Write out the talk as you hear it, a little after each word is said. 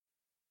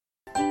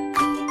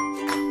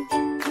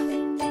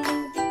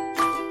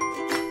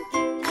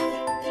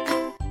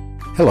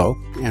Hello,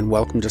 and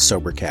welcome to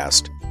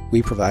Sobercast.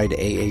 We provide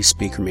AA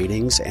speaker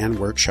meetings and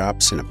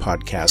workshops in a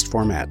podcast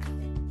format.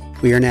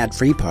 We are an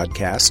ad-free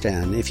podcast,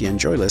 and if you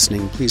enjoy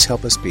listening, please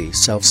help us be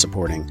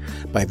self-supporting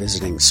by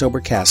visiting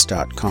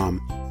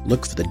sobercast.com,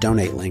 look for the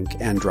donate link,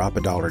 and drop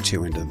 $1 or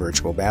 $2 into the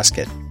virtual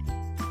basket.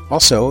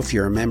 Also, if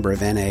you're a member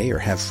of NA or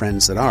have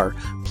friends that are,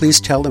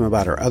 please tell them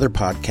about our other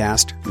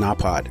podcast,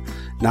 NAPOD.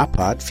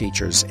 NAPOD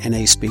features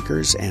NA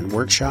speakers and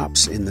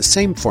workshops in the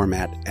same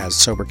format as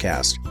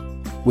Sobercast.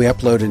 We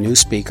upload a new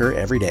speaker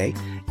every day,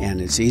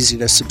 and it's easy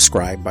to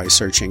subscribe by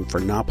searching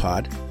for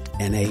NAPOD,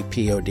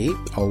 N-A-P-O-D,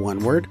 all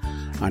one word,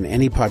 on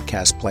any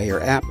podcast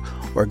player app,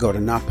 or go to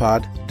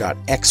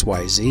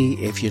napod.xyz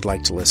if you'd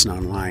like to listen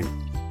online.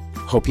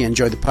 Hope you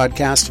enjoy the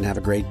podcast and have a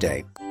great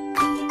day.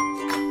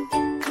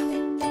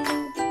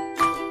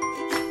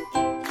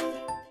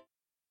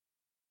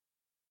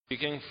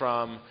 Speaking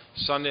from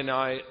Sunday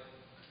night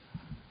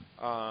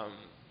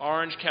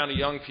Orange County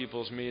Young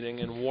People's Meeting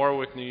in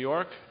Warwick, New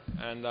York.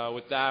 And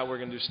with that, we're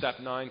going to do step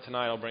 9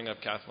 tonight. I'll bring up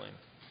Kathleen.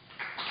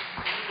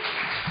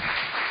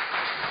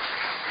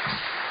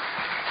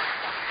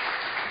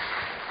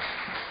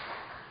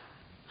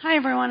 Hi,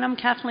 everyone. I'm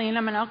Kathleen.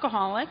 I'm an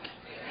alcoholic.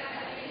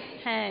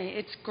 Hey,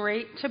 it's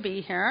great to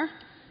be here.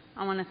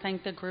 I want to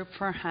thank the group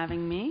for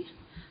having me.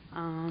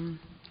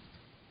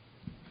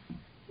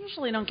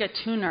 Usually don't get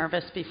too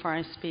nervous before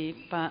I speak,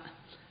 but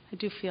I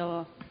do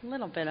feel a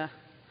little bit of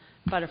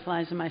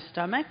butterflies in my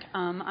stomach.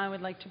 I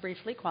would like to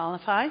briefly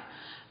qualify.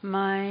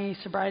 My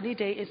sobriety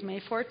date is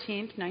May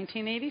 14th,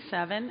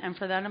 1987, and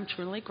for that I'm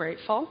truly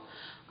grateful.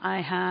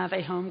 I have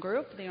a home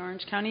group, the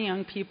Orange County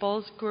Young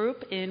People's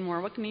Group in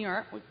Warwick, New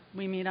York.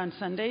 We meet on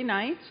Sunday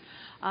nights.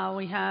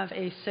 We have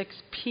a 6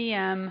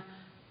 p.m.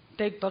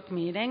 Big Book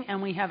meeting,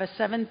 and we have a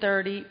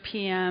 7:30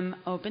 p.m.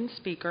 open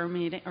speaker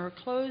meeting, or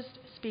closed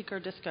speaker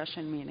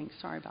discussion meeting.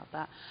 Sorry about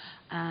that.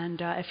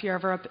 And if you're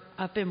ever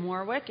up in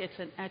Warwick, it's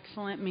an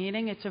excellent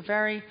meeting. It's a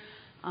very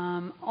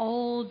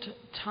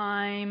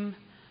old-time,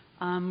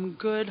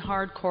 good,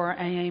 hardcore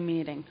AA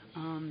meeting.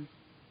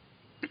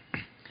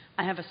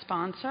 I have a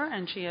sponsor,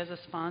 and she has a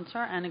sponsor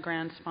and a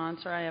grand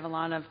sponsor. I have a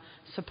lot of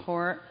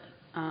support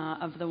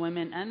of the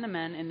women and the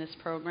men in this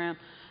program.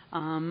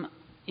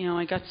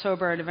 I got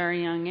sober at a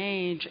very young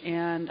age,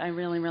 and I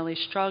really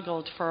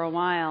struggled for a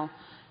while.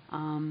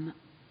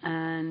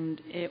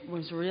 And it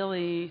was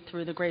really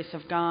through the grace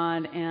of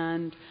God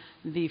and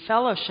the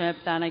fellowship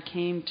that I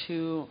came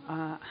to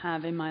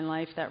have in my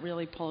life that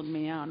really pulled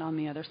me out on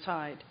the other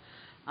side.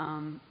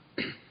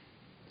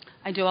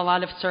 I do a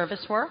lot of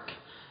service work.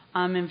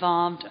 I'm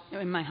involved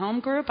in my home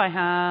group. I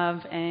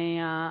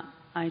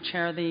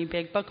chair the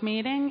Big Book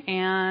meeting,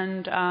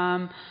 and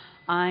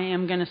I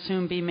am going to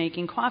soon be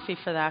making coffee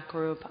for that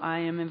group. I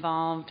am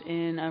involved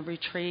in a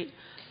retreat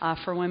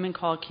for women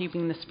called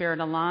Keeping the Spirit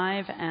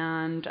Alive,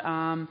 and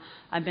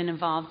I've been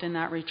involved in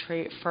that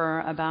retreat for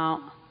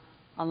about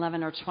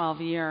 11 or 12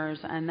 years,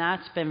 and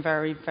that's been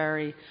very,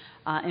 very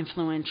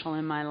influential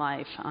in my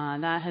life.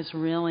 That has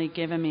really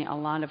given me a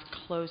lot of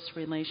close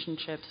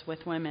relationships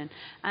with women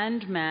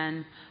and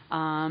men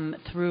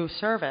through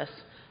service.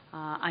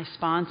 I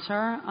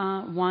sponsor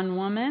one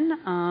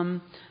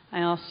woman.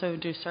 I also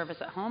do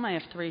service at home. I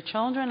have 3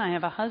 children. I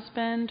have a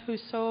husband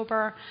who's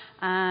sober.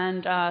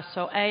 And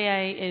so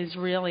AA is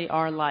really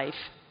our life.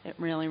 It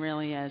really,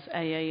 really is.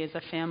 AA is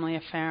a family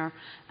affair,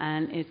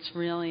 and it's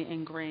really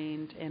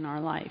ingrained in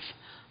our life.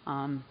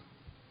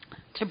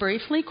 To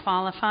briefly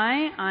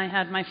qualify, I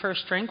had my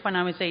first drink when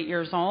I was 8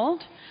 years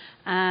old.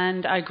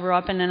 And I grew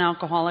up in an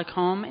alcoholic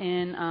home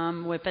in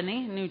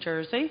Whippany, New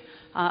Jersey,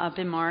 up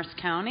in Morris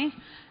County.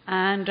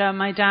 And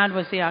my dad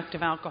was the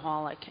active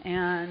alcoholic.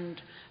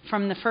 And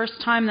from the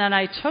first time that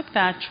I took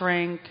that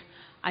drink,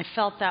 I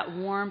felt that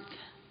warmth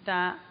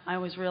that I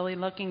was really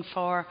looking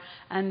for.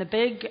 And the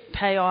big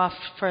payoff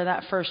for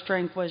that first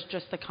drink was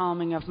just the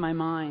calming of my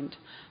mind.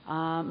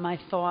 My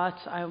thoughts,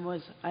 I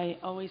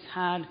always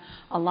had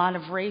a lot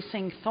of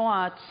racing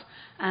thoughts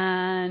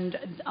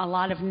and a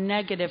lot of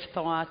negative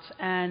thoughts.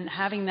 And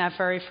having that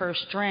very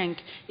first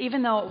drink,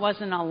 even though it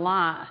wasn't a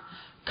lot,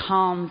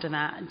 calmed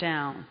that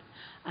down.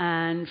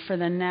 And for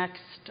the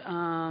next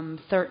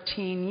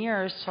 13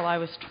 years, till I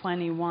was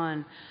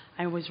 21,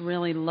 I was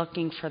really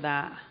looking for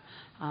that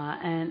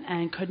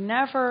and could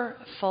never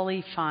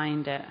fully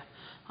find it.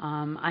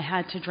 I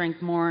had to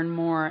drink more and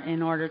more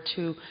in order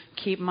to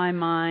keep my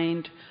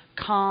mind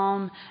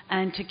calm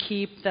and to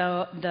keep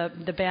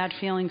the bad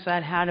feelings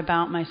that I had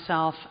about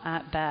myself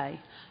at bay.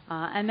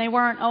 And they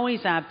weren't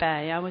always at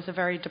bay. I was a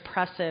very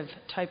depressive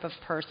type of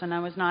person. I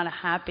was not a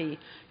happy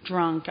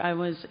drunk. I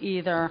was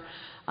either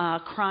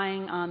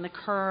crying on the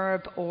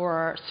curb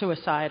or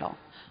suicidal.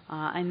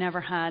 I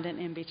never had an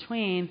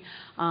in-between.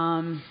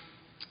 And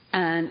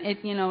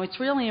it's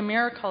really a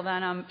miracle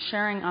that I'm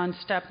sharing on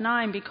step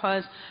 9,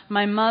 because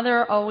my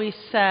mother always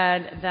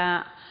said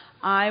that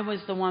I was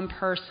the one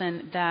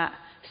person that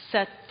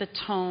set the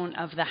tone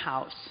of the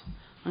house.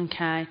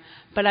 Okay,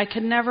 but I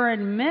could never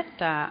admit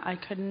that. I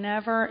could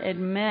never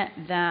admit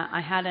that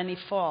I had any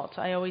faults.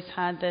 I always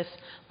had this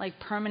like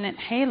permanent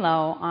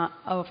halo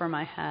over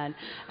my head,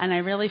 and I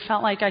really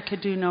felt like I could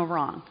do no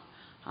wrong.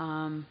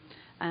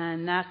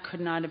 And that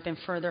could not have been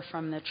further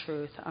from the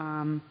truth.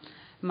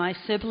 My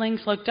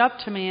siblings looked up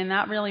to me, and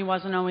that really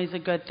wasn't always a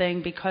good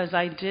thing because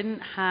I didn't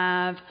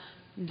have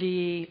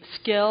the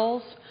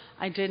skills,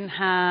 I didn't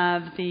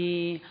have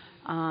the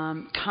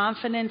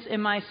confidence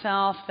in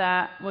myself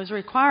that was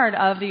required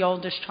of the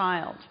oldest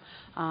child.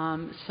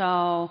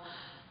 So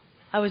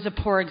I was a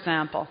poor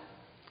example.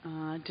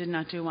 Did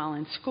not do well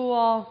in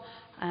school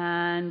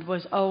and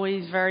was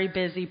always very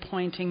busy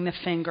pointing the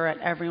finger at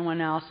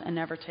everyone else and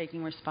never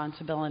taking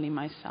responsibility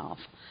myself.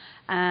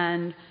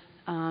 And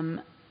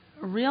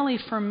really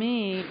for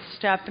me,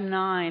 step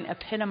 9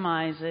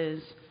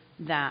 epitomizes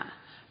that.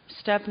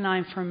 Step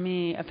 9 for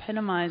me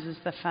epitomizes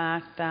the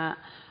fact that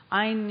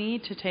I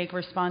need to take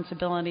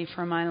responsibility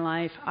for my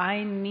life.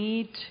 I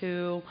need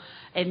to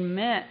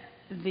admit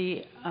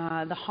the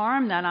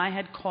harm that I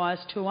had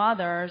caused to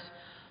others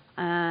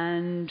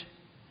and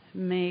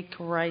make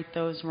right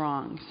those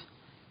wrongs.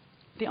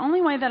 The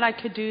only way that I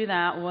could do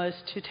that was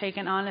to take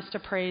an honest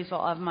appraisal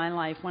of my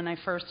life when I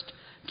first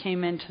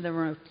came into the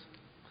room.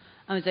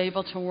 I was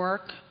able to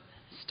work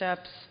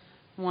steps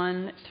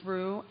 1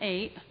 through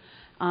 8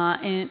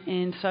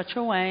 in such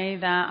a way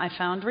that I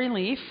found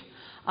relief.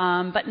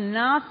 But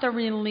not the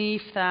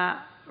relief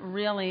that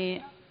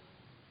really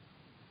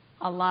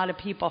a lot of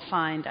people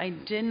find. I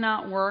did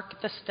not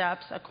work the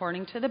steps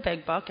according to the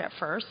big book at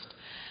first.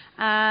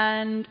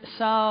 And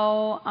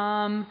so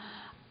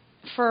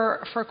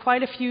for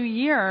quite a few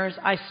years,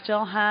 I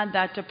still had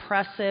that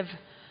depressive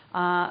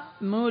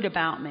mood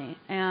about me.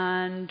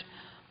 And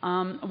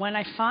when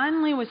I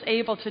finally was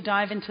able to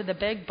dive into the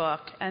big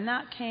book, and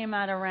that came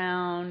at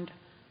around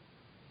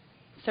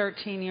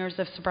 13 years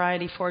of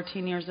sobriety,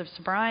 14 years of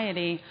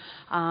sobriety,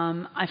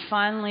 I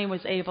finally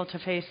was able to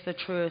face the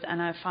truth,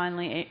 and I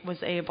finally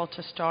was able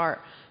to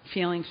start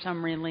feeling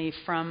some relief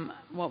from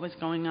what was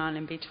going on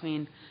in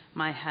between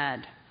my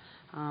head.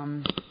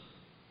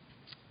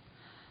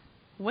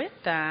 With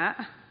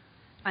that,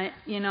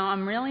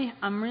 I'm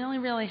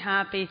really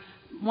happy.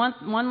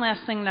 One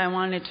last thing that I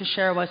wanted to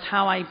share was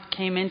how I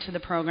came into the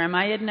program.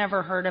 I had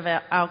never heard of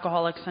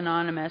Alcoholics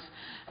Anonymous,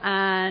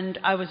 and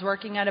I was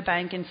working at a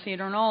bank in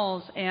Cedar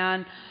Knolls,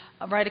 and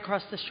right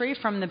across the street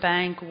from the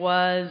bank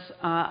was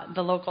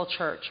the local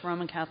church,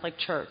 Roman Catholic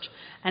Church.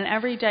 And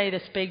every day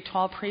this big,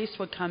 tall priest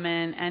would come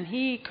in, and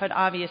he could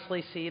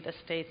obviously see the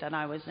state that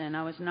I was in.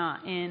 I was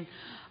not in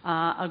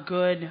a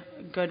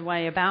good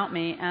way about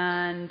me,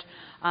 and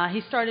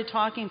he started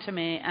talking to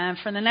me, and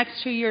for the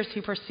next 2 years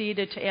he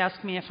proceeded to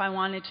ask me if I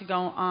wanted to go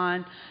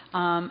on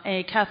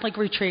a Catholic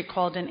retreat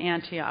called an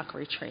Antioch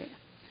retreat.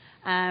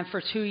 And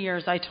for 2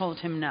 years I told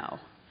him no.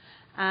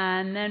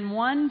 And then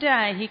one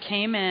day he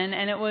came in,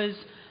 and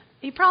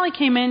he probably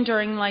came in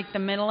during like the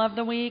middle of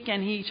the week,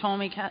 and he told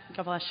me, God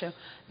bless you,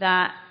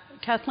 that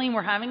Kathleen,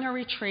 we're having a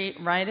retreat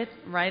right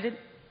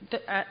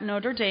at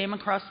Notre Dame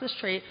across the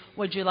street.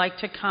 Would you like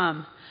to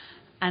come?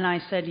 And I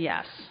said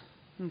yes.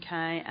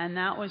 Okay, and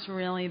that was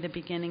really the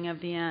beginning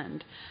of the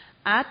end.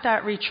 At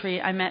that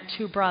retreat, I met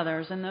 2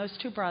 brothers, and those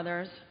 2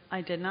 brothers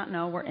I did not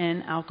know were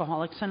in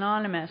Alcoholics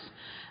Anonymous.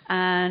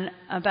 And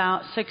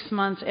about 6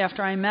 months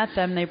after I met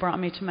them, they brought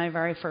me to my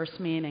very first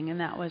meeting, and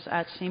that was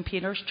at St.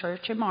 Peter's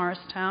Church in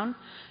Morristown.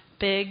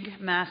 Big,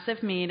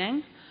 massive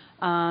meeting.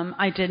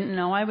 I didn't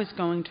know I was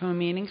going to a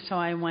meeting, so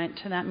I went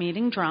to that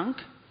meeting drunk,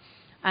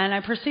 and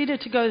I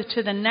proceeded to go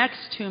to the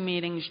next 2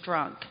 meetings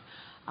drunk.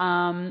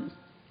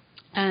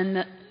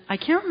 I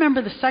can't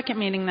remember the second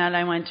meeting that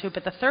I went to,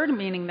 but the third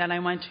meeting that I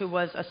went to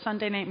was a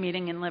Sunday night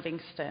meeting in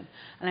Livingston.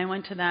 And I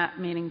went to that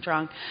meeting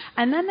drunk.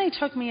 And then they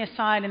took me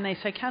aside and they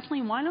said,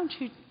 Kathleen, why don't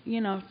you,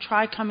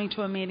 try coming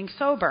to a meeting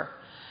sober?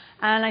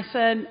 And I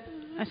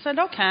said,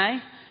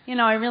 okay.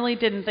 I really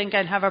didn't think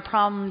I'd have a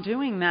problem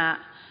doing that.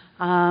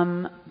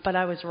 But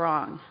I was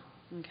wrong.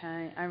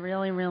 Okay. I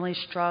really, really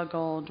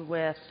struggled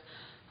with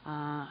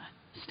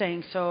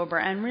staying sober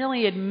and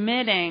really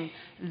admitting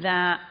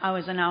that I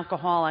was an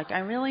alcoholic. I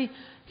really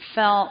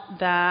felt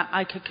that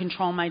I could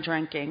control my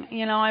drinking.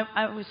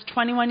 I was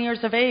 21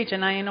 years of age,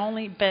 and I had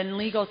only been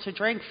legal to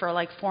drink for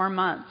like 4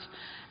 months.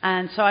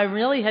 And so I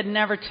really had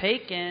never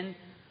taken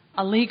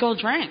a legal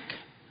drink,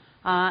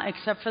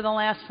 except for the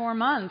last 4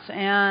 months.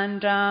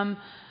 And I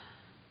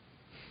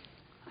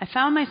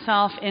found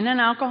myself in an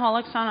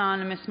Alcoholics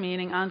Anonymous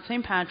meeting on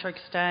St.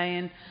 Patrick's Day.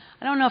 And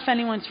I don't know if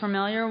anyone's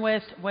familiar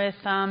with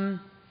Whippany,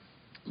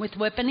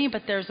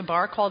 but there's a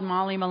bar called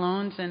Molly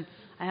Malone's, and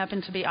I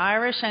happen to be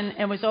Irish, and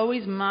it was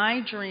always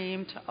my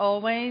dream to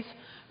always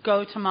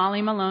go to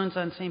Molly Malone's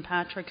on St.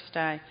 Patrick's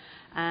Day,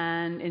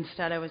 and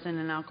instead I was in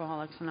an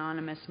Alcoholics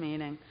Anonymous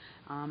meeting.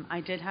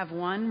 I did have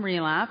 1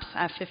 relapse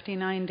at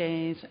 59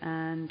 days,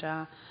 and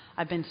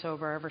I've been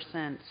sober ever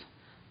since.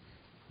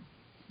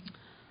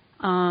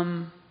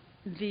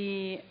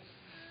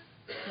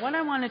 What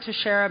I wanted to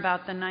share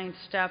about the 9th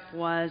step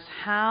was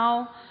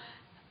how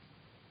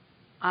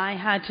I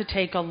had to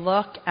take a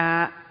look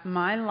at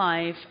my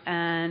life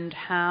and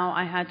how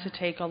I had to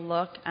take a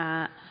look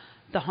at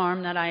the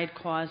harm that I had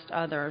caused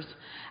others.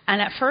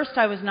 And at first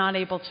I was not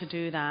able to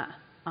do that.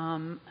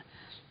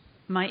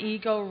 My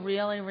ego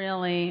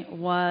really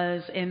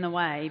was in the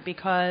way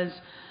because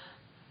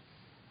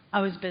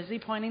I was busy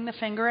pointing the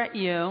finger at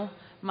you.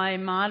 My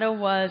motto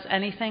was,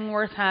 anything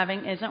worth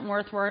having isn't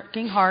worth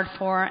working hard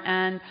for,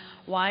 and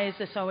why is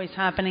this always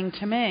happening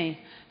to me?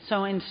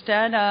 So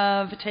instead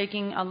of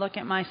taking a look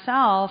at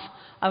myself,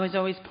 I was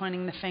always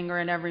pointing the finger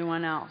at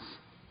everyone else.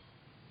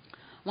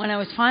 When I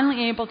was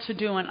finally able to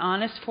do an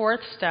honest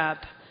fourth step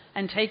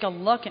and take a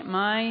look at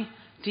my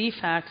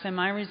defects and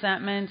my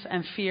resentments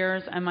and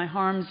fears and my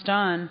harms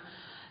done,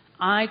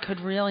 I could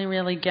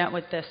really get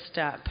with this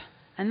step.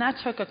 And that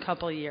took a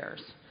couple years.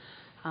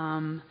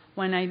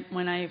 When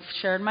I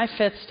shared my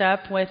fifth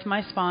step with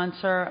my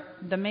sponsor,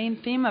 the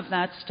main theme of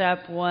that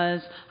step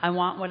was, I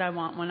want what I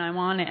want when I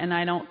want it, and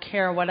I don't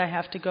care what I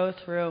have to go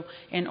through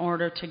in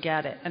order to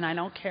get it. And I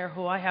don't care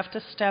who I have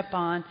to step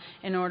on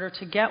in order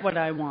to get what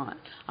I want.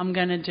 I'm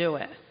going to do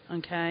it,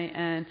 okay?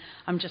 And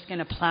I'm just going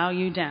to plow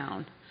you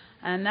down.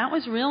 And that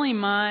was really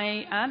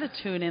my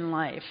attitude in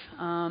life.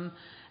 And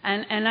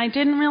I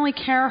didn't really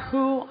care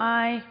who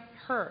I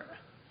hurt,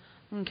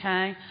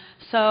 okay?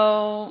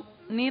 So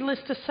needless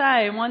to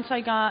say, once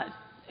I got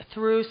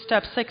through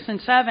step 6 and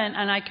 7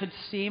 and I could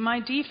see my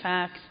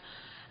defects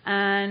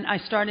and I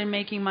started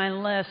making my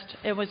list,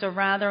 it was a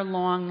rather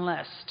long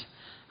list.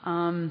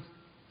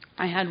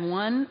 I had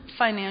one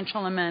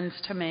financial amends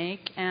to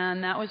make,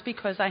 and that was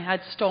because I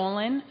had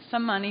stolen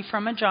some money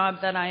from a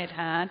job that I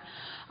had.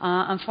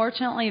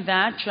 Unfortunately,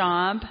 that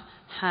job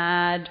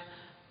had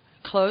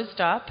closed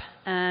up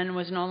and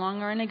was no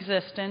longer in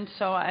existence,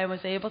 so I was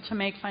able to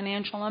make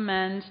financial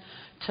amends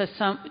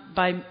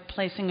by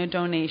placing a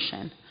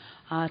donation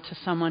to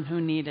someone who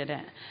needed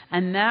it.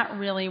 And that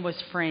really was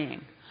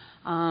freeing.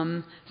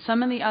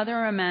 Some of the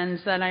other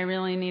amends that I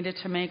really needed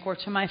to make were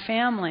to my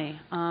family.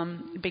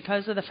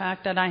 Because of the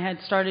fact that I had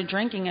started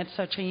drinking at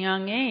such a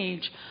young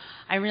age,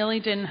 I really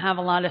didn't have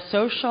a lot of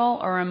social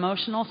or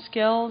emotional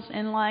skills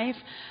in life.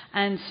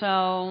 And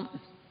so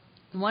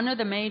one of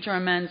the major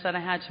amends that I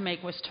had to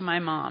make was to my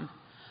mom.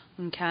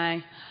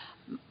 Okay?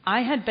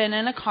 I had been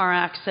in a car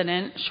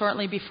accident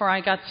shortly before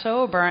I got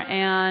sober,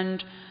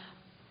 and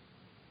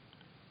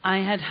I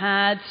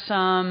had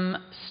some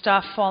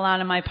stuff fall out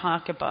of my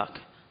pocketbook.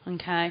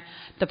 Okay?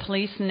 The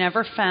police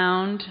never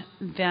found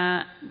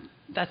that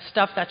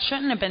stuff that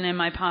shouldn't have been in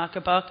my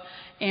pocketbook,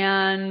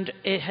 and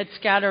it had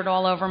scattered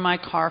all over my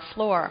car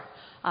floor.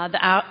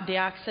 The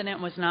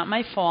accident was not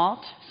my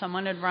fault.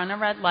 Someone had run a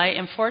red light,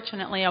 and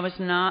fortunately I was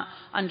not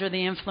under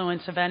the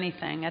influence of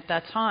anything at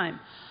that time.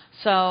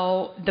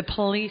 So the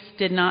police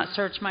did not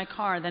search my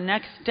car. The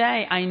next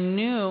day I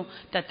knew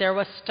that there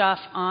was stuff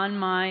on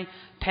my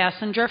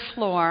passenger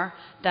floor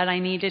that I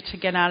needed to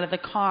get out of the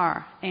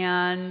car.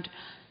 And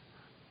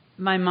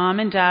my mom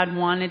and dad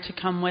wanted to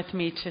come with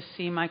me to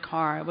see my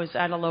car. It was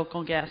at a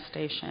local gas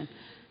station.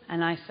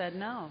 And I said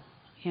no.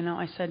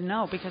 I said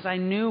no because I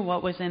knew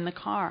what was in the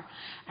car.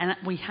 And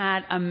we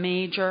had a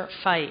major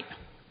fight.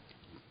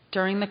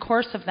 During the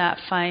course of that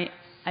fight,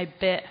 I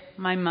bit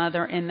my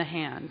mother in the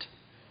hand.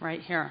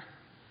 Right here.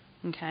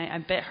 Okay, I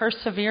bit her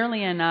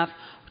severely enough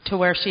to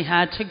where she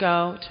had to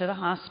go to the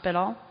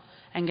hospital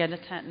and get a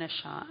tetanus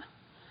shot.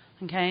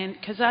 Okay,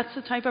 because that's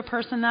the type of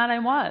person that I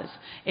was.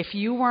 If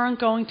you weren't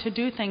going to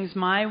do things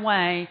my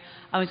way,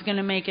 I was going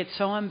to make it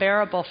so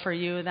unbearable for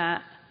you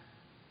that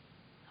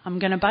I'm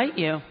going to bite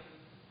you.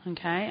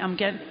 Okay,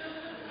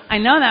 I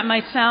know that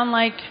might sound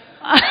like,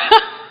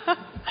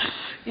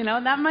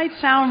 that might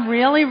sound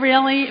really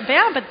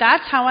bad, but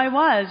that's how I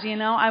was.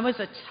 I was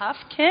a tough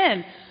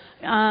kid.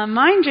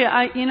 Mind you,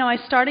 I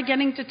started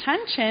getting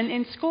detention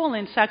in school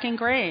in 2nd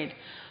grade.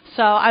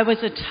 So I was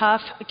a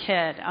tough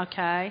kid,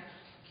 okay?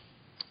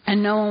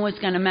 And no one was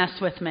going to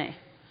mess with me.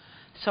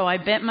 So I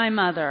bit my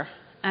mother,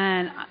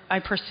 and I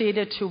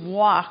proceeded to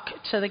walk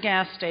to the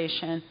gas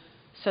station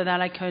so that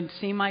I could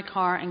see my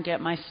car and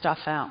get my stuff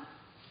out,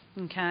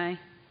 okay?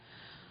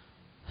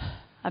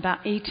 About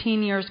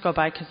 18 years go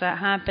by, because that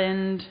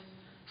happened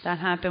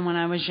when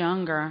I was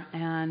younger,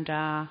 and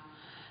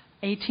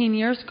 18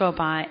 years go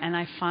by, and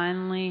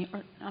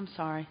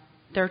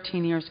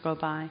 13 years go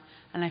by,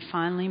 and I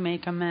finally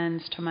make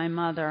amends to my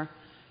mother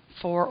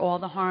for all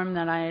the harm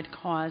that I had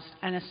caused,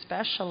 and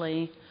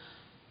especially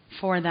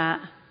for that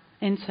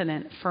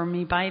incident, for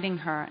me biting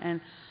her.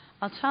 And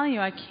I'll tell you,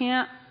 I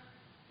can't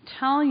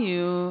tell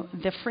you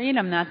the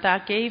freedom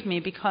that gave me,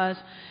 because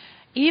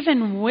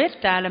even with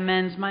that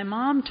amends, my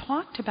mom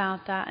talked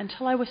about that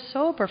until I was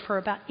sober for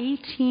about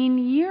 18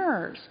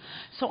 years.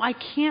 So I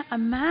can't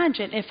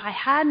imagine if I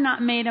had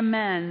not made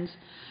amends,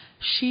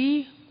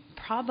 she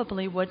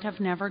probably would have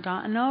never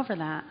gotten over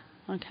that.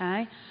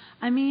 Okay?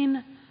 I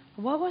mean,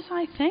 what was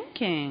I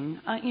thinking?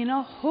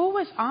 Who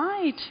was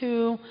I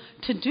to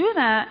do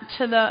that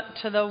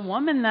to the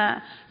woman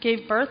that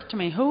gave birth to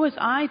me? Who was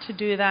I to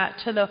do that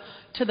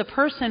to the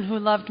person who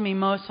loved me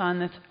most on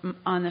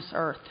this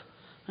earth?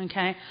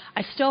 okay?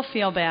 I still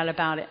feel bad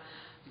about it.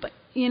 But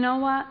you know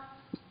what?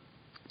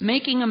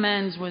 Making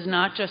amends was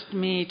not just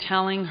me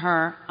telling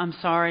her, I'm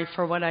sorry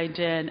for what I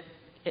did.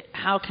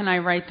 How can I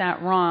right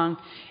that wrong?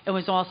 It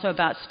was also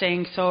about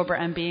staying sober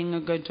and being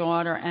a good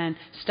daughter and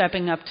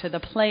stepping up to the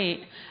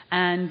plate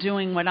and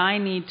doing what I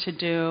need to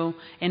do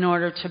in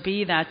order to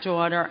be that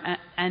daughter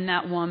and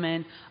that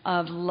woman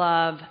of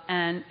love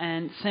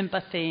and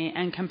sympathy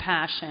and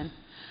compassion.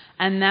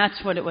 And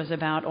that's what it was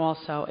about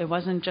also. It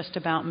wasn't just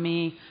about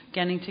me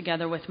getting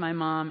together with my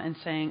mom and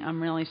saying,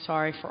 I'm really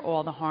sorry for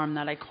all the harm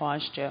that I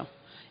caused you.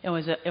 It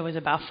was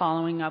about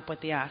following up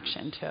with the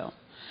action too.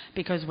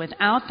 Because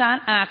without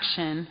that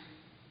action,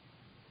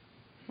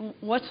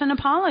 what's an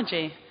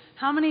apology?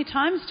 How many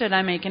times did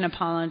I make an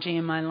apology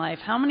in my life?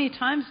 How many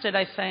times did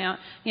I say,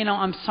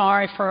 I'm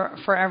sorry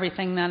for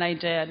everything that I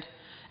did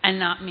and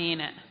not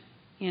mean it?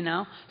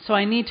 So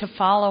I need to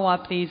follow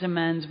up these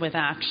amends with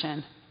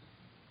action.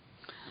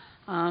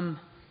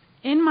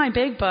 In my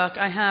big book,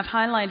 I have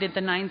highlighted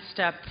the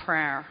 9-step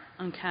prayer,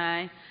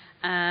 okay?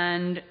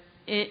 And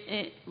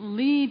it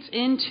leads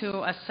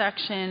into a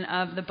section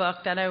of the book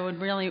that I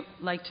would really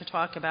like to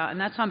talk about, and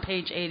that's on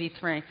page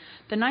 83.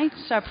 The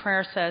 9th-step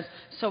prayer says,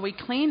 so we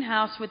clean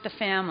house with the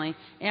family,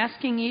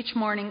 asking each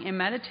morning in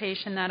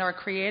meditation that our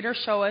Creator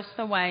show us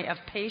the way of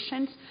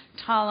patience,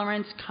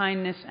 tolerance,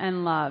 kindness,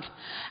 and love.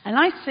 And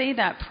I say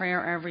that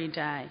prayer every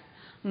day,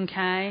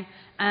 okay?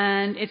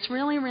 And it's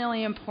really,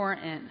 really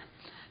important.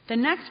 The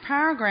next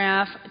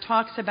paragraph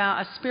talks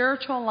about a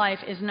spiritual life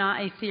is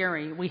not a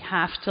theory. We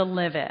have to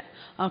live it,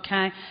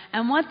 okay?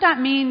 And what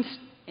that means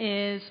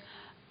is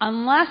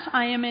unless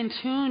I am in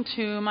tune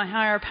to my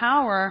higher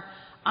power,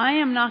 I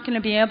am not going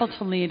to be able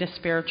to lead a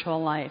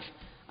spiritual life.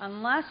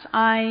 Unless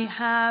I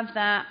have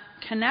that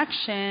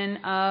connection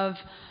of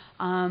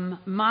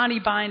body,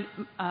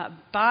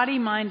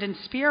 mind, and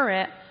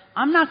spirit,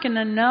 I'm not going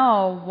to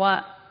know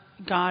what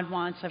God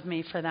wants of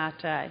me for that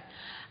day.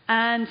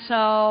 And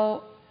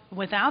so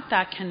without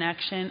that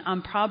connection,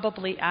 I'm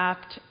probably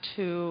apt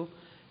to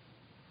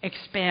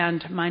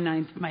expand my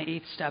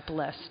 8-step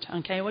list,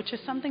 okay, which is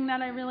something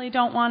that I really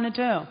don't want to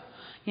do.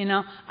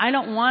 I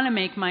don't want to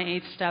make my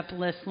 8-step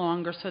list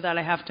longer so that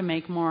I have to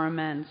make more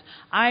amends.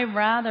 I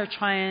rather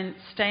try and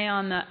stay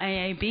on the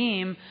AA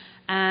beam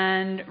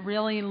and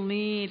really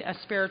lead a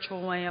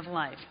spiritual way of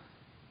life.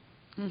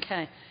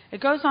 Okay. It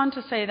goes on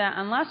to say that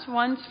unless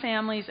one's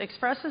family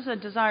expresses a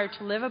desire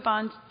to live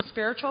upon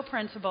spiritual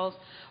principles,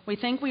 we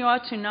think we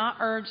ought to not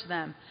urge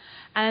them.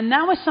 And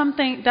that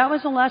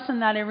was a lesson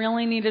that I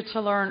really needed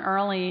to learn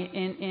early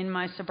in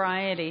my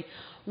sobriety.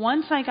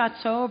 Once I got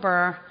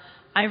sober,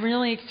 I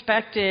really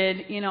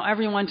expected,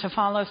 everyone to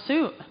follow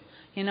suit.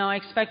 I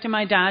expected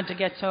my dad to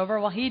get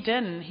sober. Well, he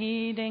didn't.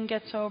 He didn't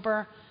get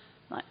sober.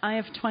 I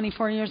have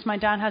 24 years. My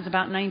dad has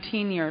about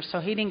 19 years, so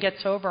he didn't get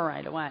sober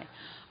right away.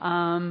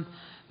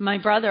 My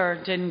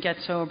brother didn't get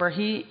sober.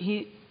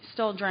 He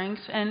still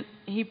drinks, and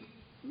he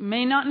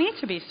may not need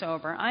to be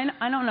sober.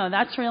 I don't know.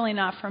 That's really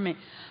not for me.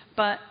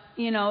 But,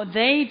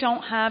 they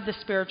don't have the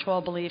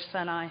spiritual beliefs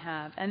that I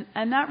have.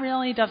 And that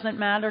really doesn't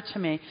matter to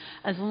me.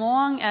 As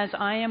long as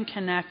I am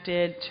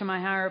connected to my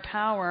higher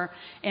power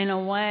in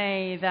a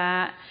way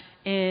that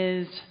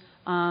is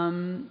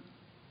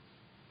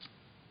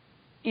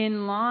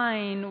in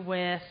line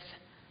with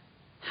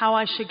how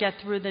I should get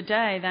through the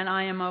day, then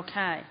I am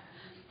okay.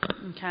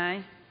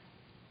 Okay?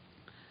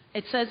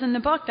 It says in the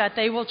book that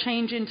they will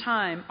change in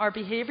time. Our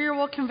behavior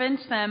will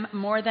convince them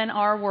more than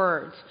our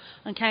words.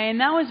 Okay? And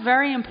that was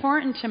very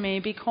important to me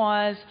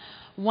because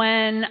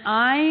when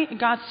I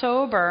got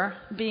sober,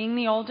 being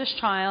the oldest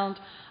child,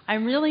 I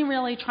really,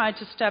 really tried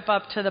to step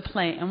up to the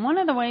plate. And one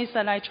of the ways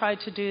that I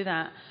tried to do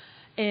that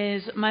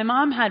is my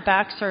mom had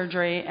back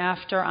surgery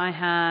after I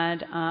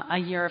had a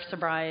year of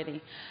sobriety.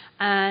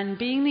 And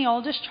being the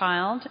oldest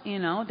child,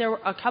 there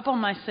were a couple of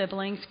my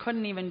siblings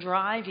couldn't even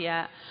drive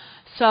yet.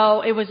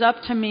 So it was up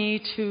to me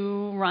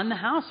to run the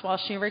house while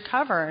she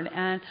recovered.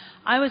 And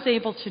I was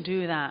able to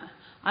do that.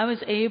 I was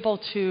able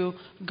to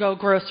go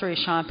grocery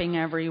shopping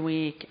every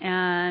week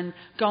and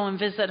go and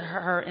visit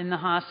her in the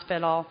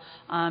hospital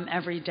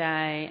every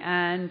day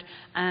and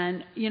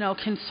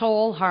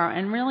console her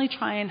and really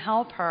try and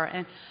help her.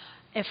 And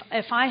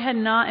if I had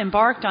not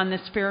embarked on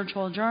this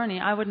spiritual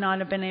journey, I would not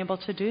have been able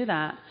to do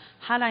that.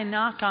 Had I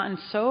not gotten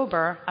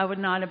sober, I would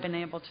not have been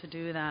able to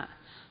do that.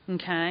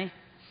 Okay?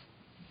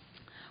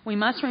 We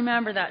must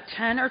remember that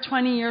 10 or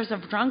 20 years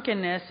of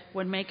drunkenness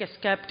would make a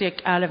skeptic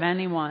out of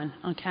anyone,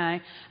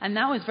 okay? And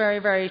that was very,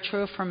 very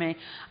true for me.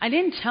 I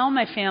didn't tell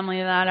my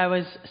family that I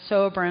was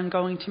sober and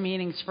going to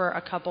meetings for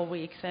a couple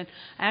weeks. And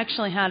I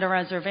actually had a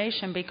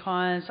reservation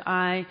because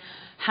I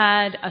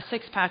had a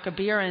 6-pack of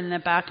beer in the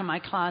back of my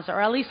closet,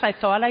 or at least I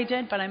thought I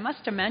did, but I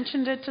must have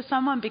mentioned it to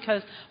someone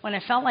because when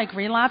I felt like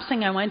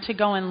relapsing, I went to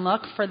go and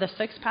look for the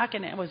 6-pack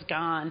and it was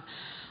gone.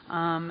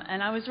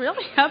 And I was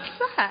really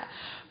upset.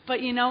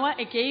 But you know what?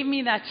 It gave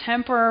me that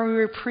temporary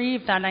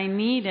reprieve that I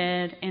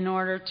needed in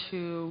order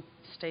to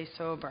stay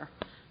sober.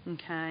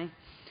 Okay?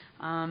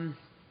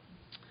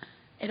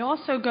 It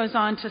also goes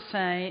on to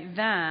say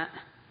that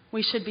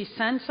We should be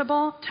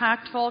sensible,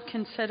 tactful,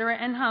 considerate,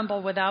 and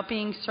humble without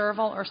being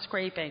servile or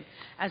scraping.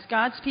 As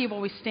God's people,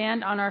 we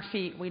stand on our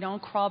feet. We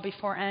don't crawl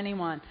before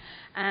anyone.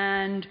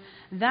 And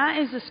that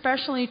is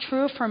especially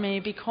true for me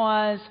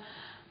because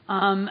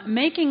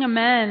making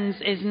amends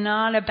is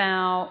not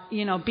about,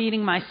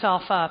 beating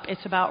myself up.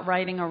 It's about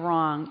righting a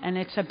wrong. And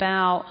it's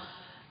about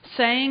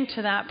saying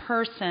to that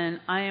person,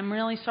 I am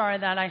really sorry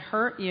that I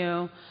hurt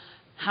you.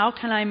 How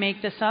can I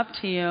make this up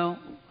to you?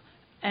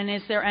 And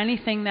is there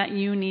anything that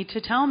you need to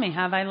tell me?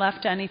 Have I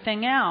left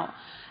anything out?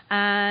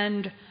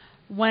 And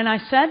when I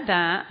said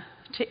that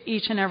to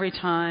each and every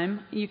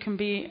time, you can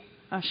be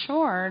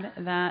assured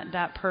that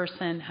that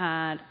person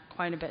had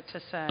quite a bit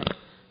to say.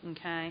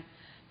 Okay?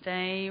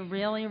 They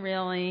really,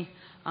 really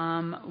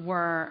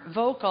were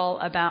vocal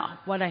about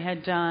what I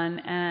had done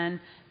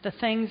and the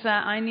things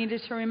that I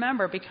needed to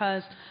remember,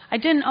 because I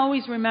didn't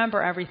always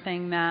remember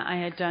everything that I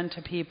had done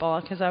to people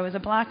because I was a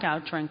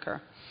blackout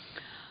drinker.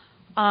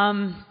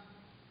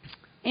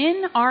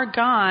 In our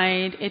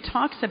guide, it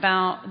talks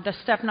about the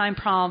step 9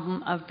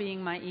 problem of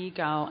being my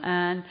ego.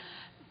 And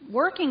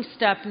working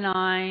step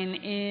 9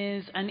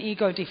 is an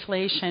ego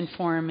deflation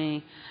for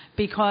me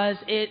because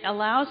it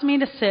allows me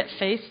to sit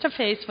face to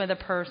face with a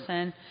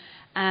person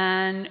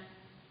and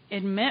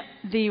admit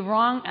the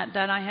wrong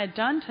that I had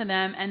done to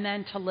them, and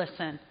then to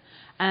listen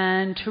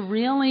and to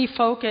really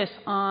focus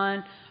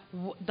on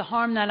the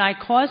harm that I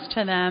caused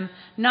to them,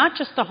 not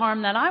just the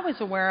harm that I was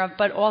aware of,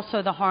 but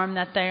also the harm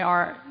that they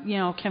are,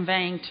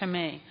 conveying to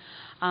me.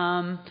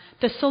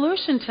 The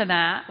solution to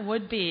that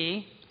would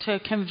be to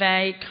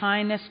convey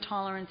kindness,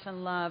 tolerance,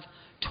 and love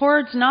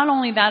towards not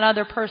only that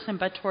other person,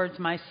 but towards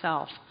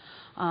myself.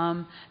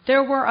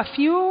 There were a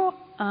few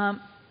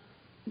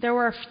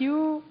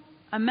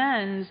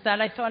amends that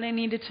I thought I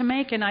needed to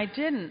make, and I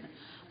didn't.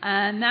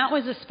 And that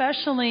was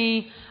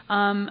especially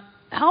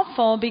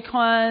helpful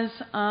because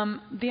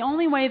the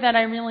only way that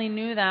I really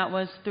knew that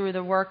was through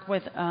the work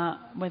with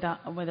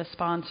a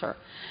sponsor,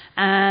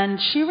 and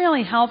she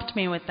really helped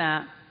me with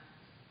that.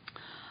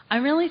 I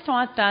really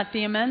thought that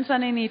the amends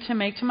that I need to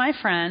make to my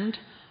friend,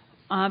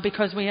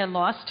 because we had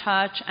lost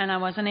touch and I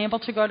wasn't able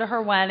to go to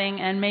her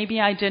wedding, and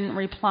maybe I didn't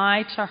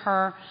reply to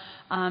her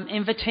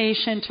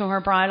invitation to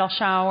her bridal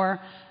shower,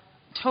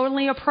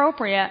 totally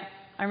appropriate.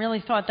 I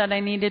really thought that I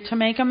needed to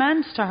make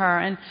amends to her.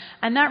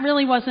 And that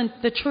really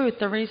wasn't the truth.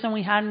 The reason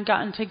we hadn't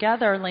gotten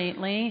together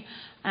lately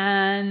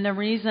and the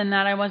reason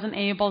that I wasn't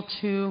able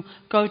to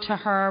go to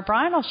her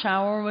bridal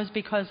shower was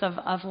because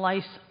of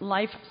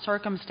life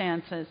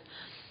circumstances.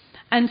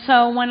 And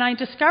so when I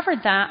discovered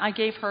that, I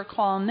gave her a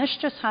call. And this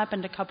just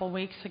happened a couple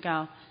weeks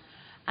ago.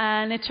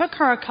 And it took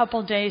her a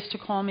couple days to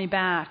call me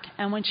back.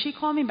 And when she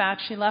called me back,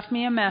 she left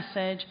me a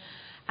message.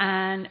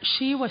 And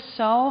she was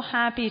so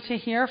happy to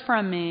hear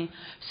from me.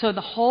 So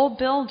the whole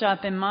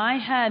build-up in my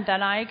head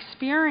that I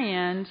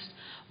experienced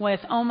with,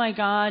 oh my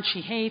God,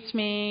 she hates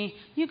me.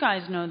 You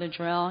guys know the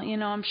drill.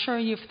 I'm sure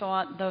you've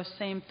thought those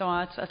same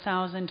thoughts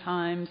 1,000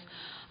 times.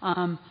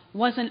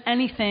 Wasn't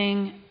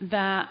anything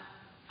that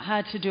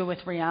had to do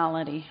with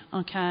reality,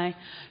 okay?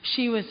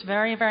 She was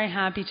very, very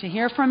happy to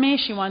hear from me.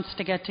 She wants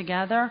to get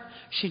together.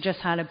 She just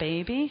had a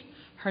baby.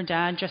 Her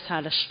dad just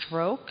had a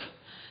stroke.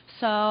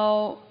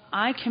 So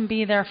I can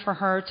be there for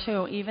her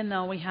too, even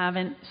though we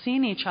haven't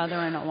seen each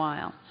other in a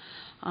while.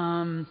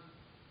 And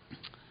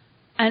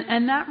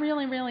that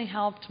really, really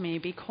helped me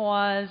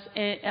because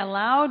it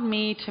allowed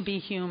me to be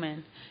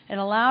human. It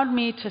allowed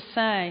me to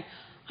say,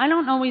 I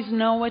don't always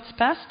know what's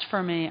best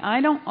for me.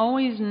 I don't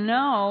always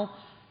know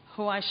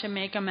who I should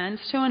make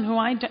amends to and who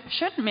I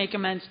shouldn't make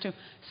amends to.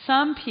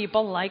 Some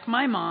people, like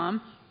my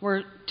mom,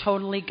 were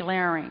totally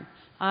glaring.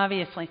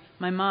 Obviously,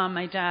 my mom,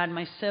 my dad,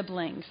 my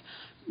siblings,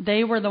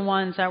 they were the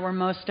ones that were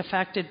most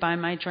affected by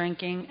my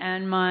drinking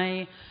and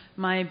my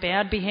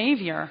bad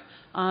behavior.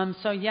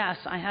 So yes,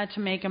 I had to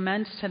make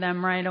amends to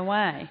them right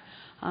away.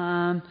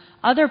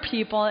 Other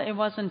people, it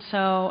wasn't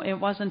so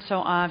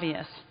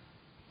obvious.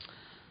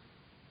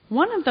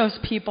 One of those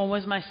people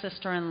was my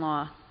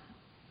sister-in-law.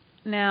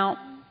 Now,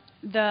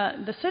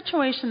 the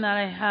situation that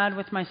I had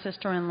with my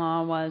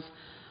sister-in-law was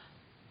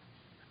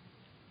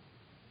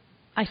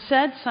I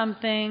said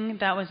something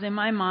that was in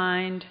my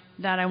mind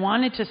that I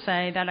wanted to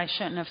say that I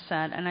shouldn't have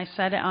said, and I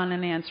said it on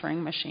an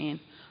answering machine,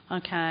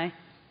 okay?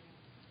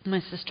 My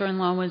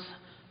sister-in-law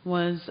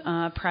was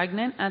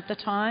pregnant at the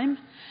time,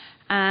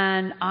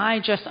 and I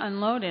just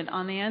unloaded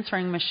on the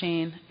answering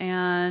machine.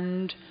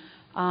 And,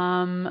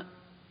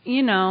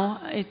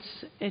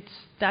 it's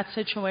that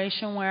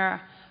situation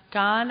where,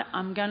 God,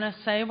 I'm going to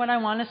say what I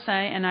want to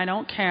say, and I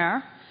don't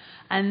care.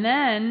 And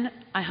then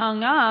I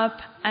hung up,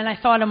 and I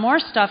thought of more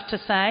stuff to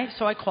say,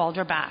 so I called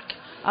her back,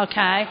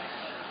 okay?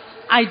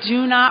 I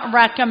do not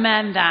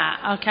recommend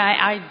that, okay?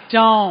 I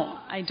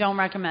don't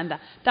recommend that.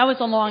 That was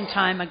a long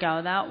time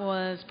ago. That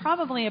was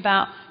probably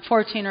about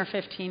 14 or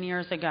 15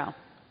 years ago.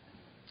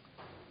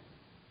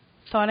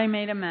 Thought I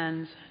made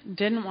amends.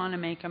 Didn't want to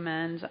make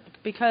amends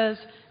because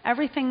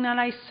everything that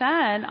I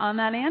said on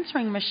that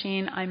answering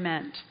machine, I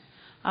meant,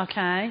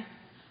 okay?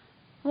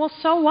 Well,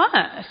 so what?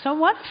 So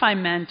what if I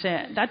meant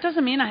it? That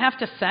doesn't mean I have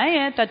to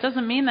say it. That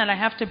doesn't mean that I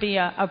have to be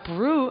a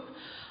brute.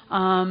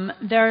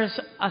 There's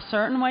a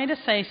certain way to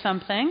say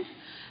something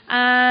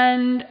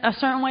and a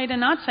certain way to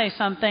not say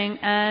something,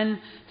 and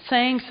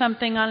saying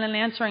something on an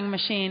answering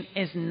machine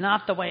is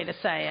not the way to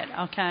say it,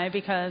 okay?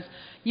 Because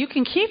you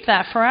can keep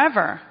that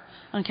forever,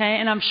 okay?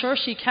 And I'm sure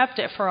she kept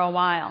it for a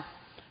while.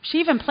 She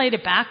even played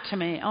it back to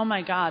me. Oh,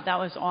 my God, that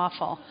was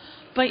awful.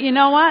 But you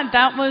know what?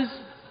 That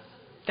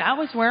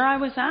was where I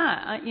was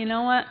at. You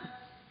know what?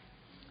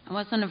 I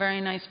wasn't a very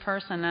nice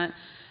person.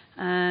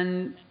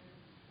 And,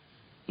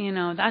 you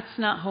know, that's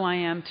not who I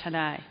am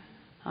today.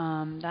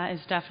 That is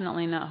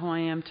definitely not who I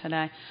am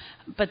today.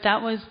 But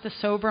that was the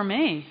sober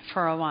me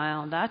for a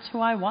while. That's who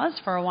I was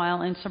for a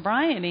while in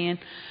sobriety. And,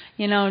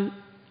 you know,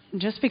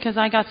 just because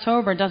I got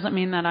sober doesn't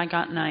mean that I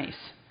got nice.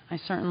 I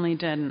certainly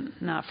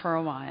didn't, not for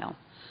a while.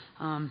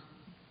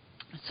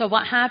 So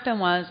what happened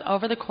was,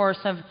 over the course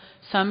of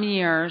some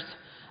years,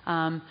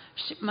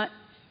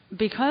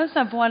 because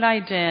of what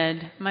I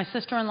did, my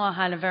sister-in-law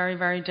had a very,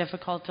 very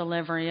difficult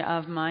delivery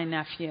of my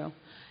nephew.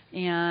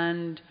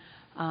 And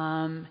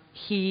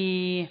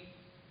he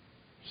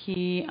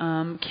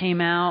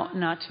came out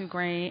not too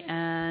great,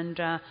 and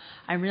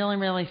I really,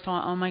 really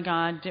thought, oh my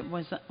God,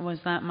 was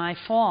that my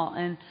fault?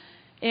 And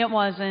it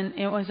wasn't.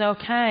 It was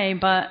okay,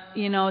 but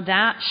you know,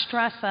 that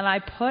stress that I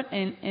put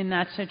in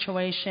that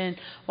situation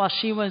while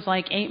she was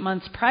like 8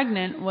 months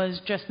pregnant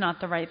was just not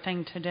the right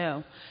thing to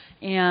do,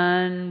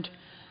 and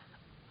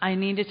I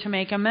needed to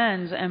make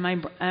amends. And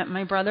at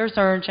my brother's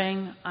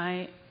urging,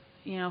 I,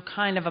 you know,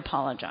 kind of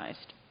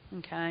apologized.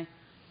 Okay.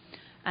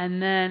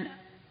 And then,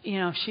 you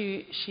know,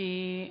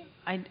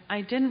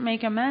 I didn't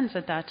make amends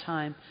at that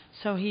time.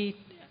 So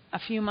a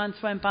few months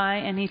went by,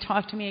 and he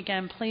talked to me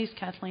again. Please,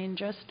 Kathleen,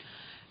 just,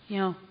 you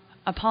know,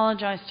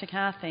 apologize to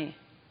Kathy,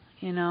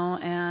 you know.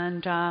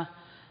 And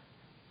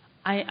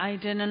I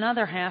did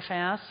another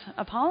half-ass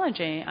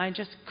apology. I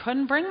just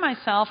couldn't bring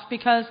myself,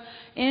 because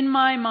in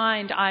my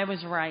mind I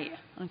was right.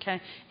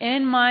 Okay.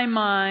 In my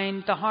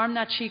mind, the harm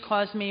that she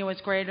caused me was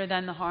greater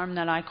than the harm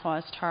that I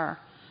caused her.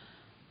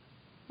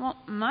 Well,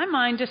 my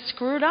mind is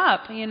screwed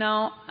up, you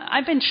know.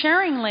 I've been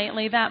sharing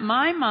lately that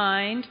my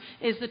mind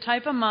is the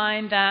type of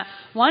mind that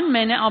 1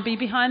 minute I'll be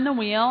behind the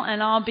wheel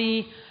and I'll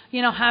be,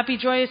 you know, happy,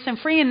 joyous, and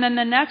free, and then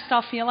the next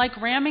I'll feel like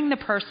ramming the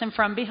person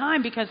from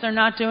behind because they're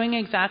not doing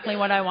exactly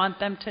what I want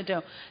them to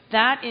do.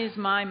 That is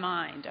my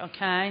mind,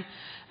 okay?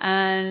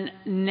 And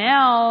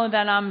now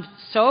that I'm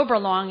sober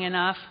long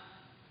enough,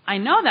 I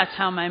know that's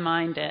how my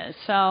mind is.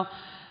 So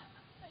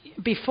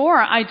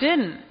before, I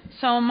didn't.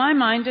 So my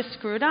mind is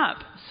screwed up.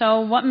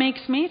 So what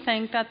makes me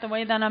think that the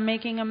way that I'm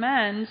making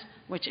amends,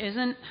 which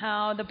isn't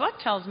how the book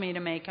tells me to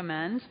make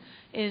amends,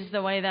 is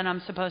the way that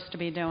I'm supposed to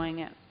be doing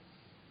it?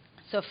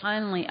 So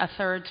finally, a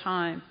third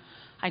time,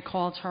 I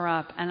called her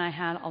up, and I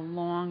had a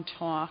long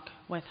talk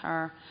with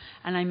her,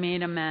 and I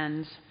made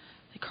amends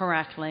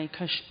correctly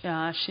because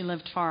she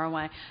lived far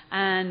away.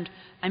 And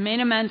I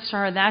made amends to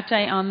her that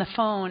day on the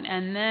phone,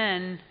 and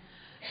then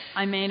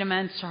I made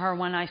amends to her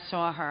when I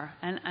saw her.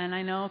 And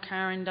I know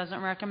Karen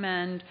doesn't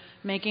recommend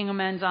making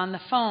amends on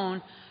the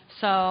phone,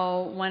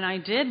 so when I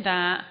did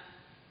that,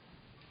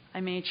 I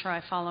made sure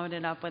I followed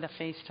it up with a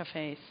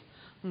face-to-face.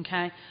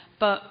 Okay?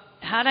 But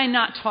had I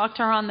not talked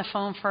to her on the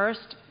phone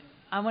first,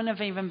 I wouldn't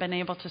have even been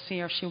able to see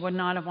her. She would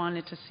not have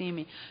wanted to see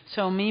me.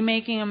 So me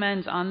making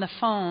amends on the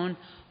phone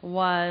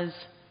was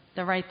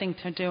the right thing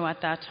to do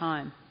at that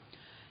time.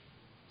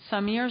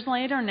 Some years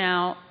later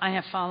now, I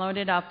have followed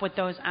it up with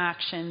those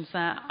actions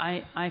that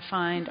I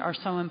find are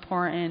so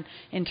important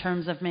in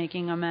terms of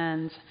making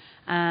amends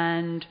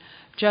and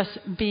just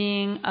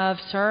being of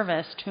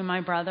service to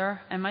my brother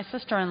and my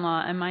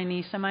sister-in-law and my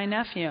niece and my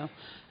nephew,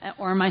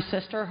 or my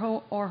sister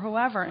or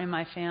whoever in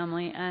my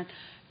family, and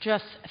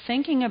just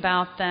thinking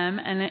about them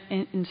and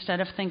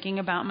instead of thinking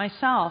about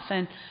myself,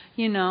 and,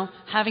 you know,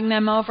 having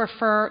them over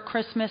for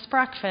Christmas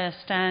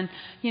breakfast and,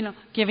 you know,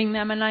 giving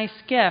them a nice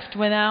gift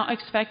without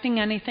expecting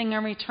anything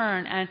in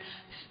return. And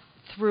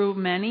through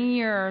many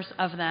years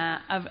of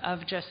that,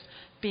 of just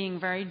being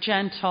very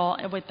gentle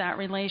with that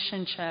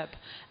relationship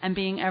and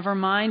being ever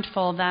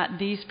mindful that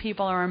these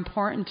people are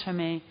important to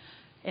me,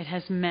 it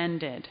has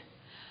mended.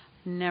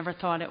 Never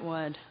thought it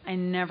would. I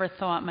never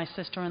thought my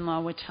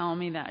sister-in-law would tell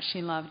me that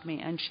she loved me,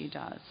 and she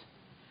does.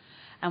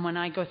 And when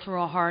I go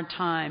through a hard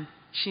time,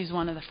 she's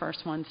one of the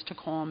first ones to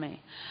call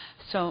me.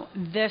 So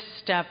this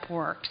step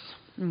works,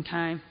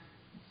 okay?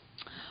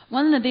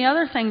 One of the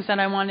other things that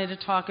I wanted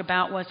to talk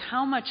about was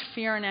how much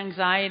fear and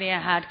anxiety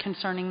I had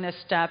concerning this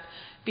step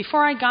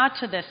before I got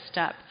to this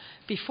step.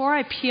 Before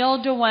I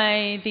peeled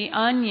away the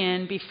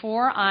onion,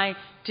 before I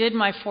did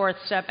my fourth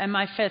step and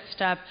my fifth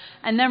step,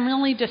 and then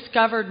really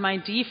discovered my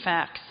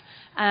defects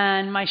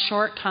and my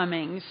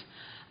shortcomings,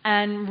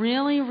 and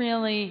really,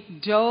 really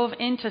dove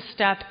into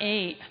step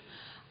 8,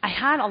 I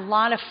had a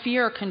lot of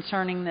fear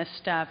concerning this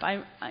step.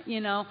 I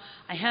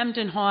hemmed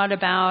and hawed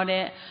about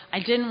it. I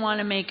didn't want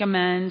to make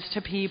amends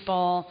to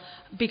people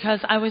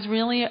because I was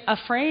really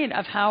afraid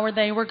of how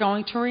they were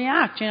going to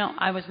react. You know,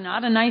 I was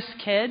not a nice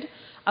kid.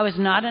 I was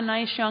not a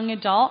nice young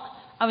adult.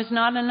 I was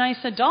not a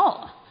nice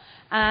adult.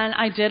 And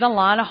I did a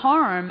lot of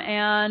harm.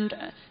 And,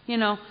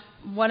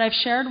 what I've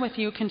shared with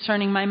you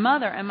concerning my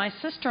mother and my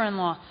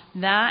sister-in-law,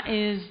 that's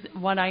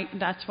what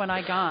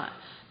I got.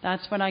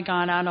 That's what I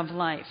got out of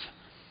life.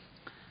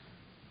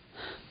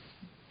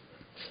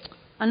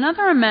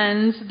 Another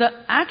amends,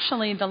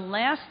 the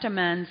last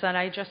amends that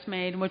I just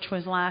made, which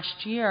was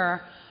last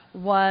year,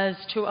 was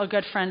to a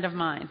good friend of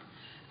mine.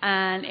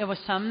 And it was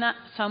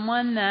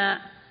someone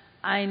that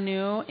I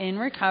knew in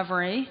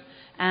recovery,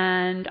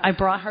 and I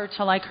brought her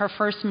to her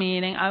first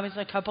meeting. I was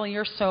a couple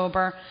years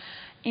sober,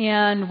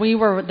 and we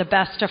were the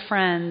best of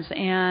friends.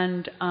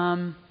 And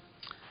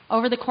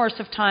over the course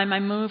of time, I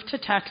moved to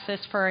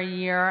Texas for a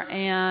year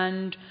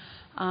and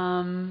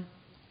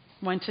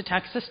went to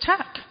Texas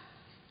Tech.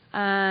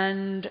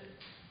 And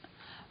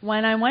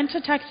when I went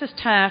to Texas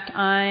Tech,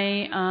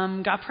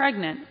 I got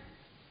pregnant.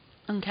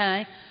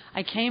 Okay?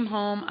 I came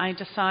home. I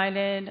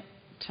decided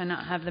to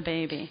not have the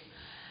baby.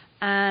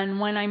 And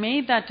when I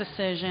made that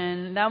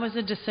decision, that was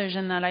a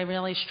decision that I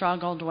really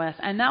struggled with.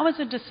 And that was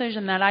a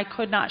decision that I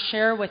could not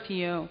share with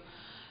you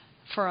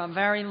for a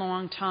very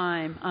long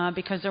time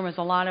because there was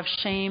a lot of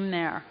shame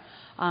there.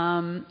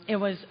 It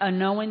was a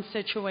no-win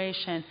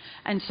situation.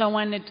 And so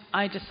when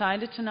I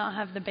decided to not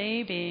have the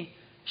baby,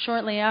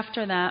 shortly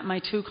after that, my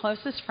two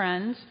closest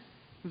friends,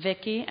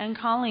 Vicky and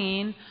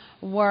Colleen,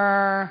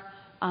 were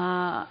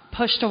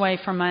pushed away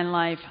from my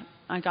life.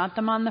 I got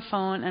them on the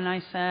phone and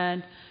I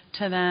said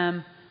to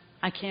them,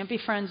 I can't be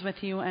friends with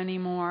you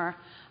anymore.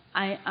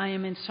 I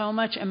am in so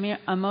much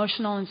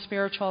emotional and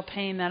spiritual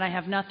pain that I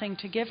have nothing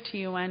to give to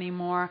you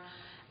anymore,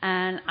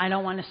 and I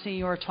don't want to see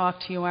you or talk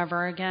to you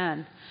ever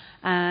again.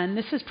 And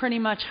this is pretty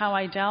much how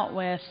I dealt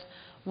with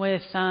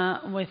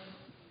the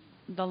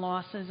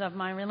losses of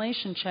my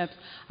relationships.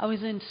 I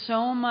was in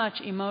so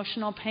much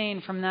emotional pain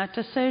from that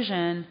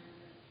decision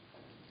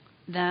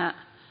that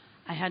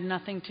I had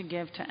nothing to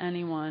give to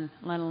anyone,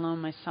 let alone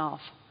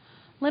myself.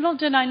 Little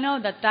did I know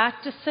that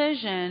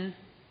decision,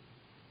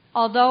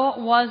 although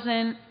it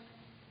wasn't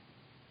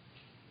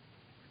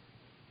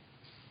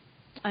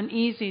an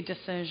easy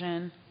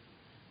decision,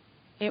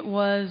 it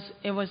was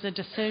a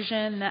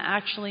decision that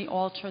actually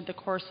altered the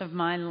course of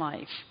my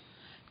life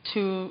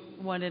to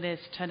what it is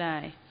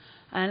today.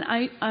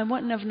 And I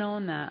wouldn't have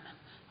known that.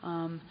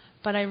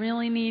 But I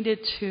really needed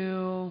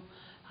to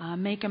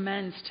make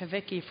amends to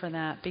Vicky for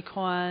that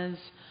because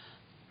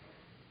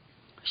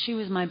she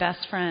was my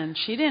best friend.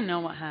 She didn't know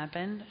what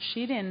happened.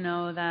 She didn't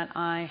know that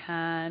I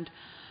had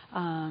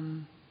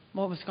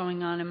what was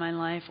going on in my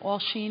life. All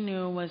she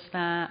knew was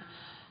that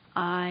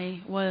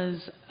I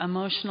was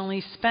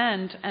emotionally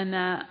spent and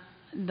that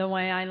the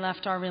way I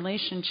left our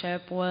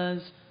relationship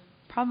was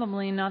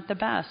probably not the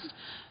best.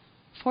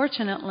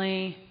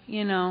 Fortunately,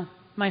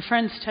 my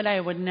friends today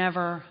would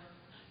never,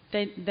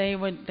 they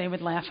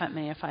would laugh at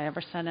me if I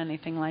ever said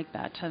anything like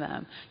that to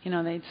them.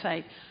 They'd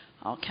say,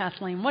 "Oh,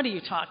 Kathleen, what are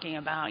you talking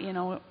about?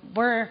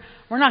 We're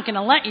not going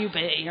to let you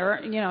be," or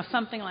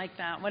something like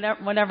that.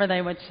 Whatever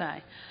they would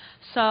say.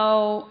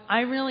 So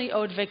I really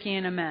owed Vicky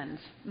an amends.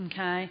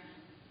 Okay,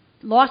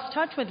 lost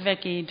touch with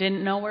Vicky,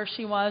 didn't know where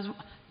she was,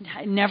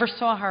 never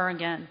saw her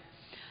again.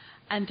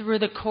 And through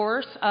the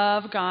course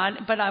of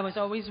God, but I was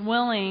always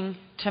willing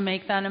to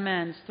make that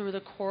amends. Through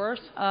the course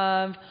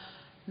of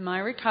my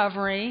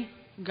recovery,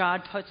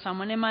 God put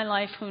someone in my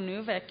life who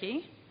knew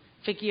Vicky.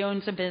 Vicky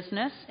owns a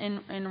business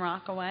in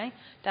Rockaway.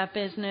 That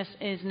business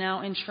is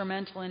now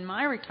instrumental in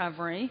my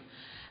recovery.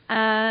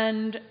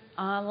 And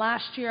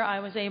last year I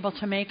was able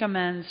to make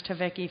amends to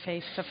Vicky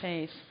face to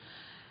face.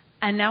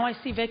 And now I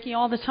see Vicky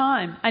all the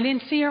time. I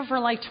didn't see her for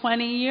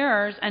 20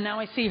 years, and now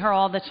I see her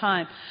all the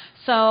time.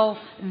 So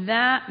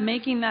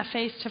making that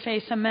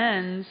face-to-face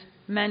amends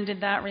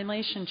mended that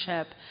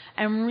relationship.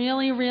 And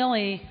really,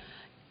 really,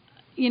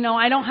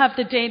 I don't have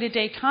the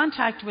day-to-day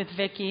contact with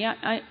Vicky.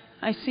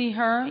 I see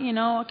her,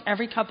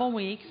 every couple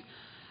weeks,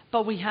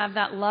 but we have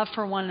that love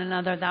for one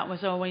another that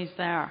was always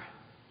there,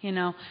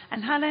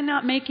 And had I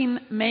not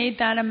made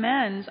that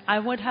amends, I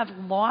would have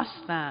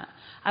lost that.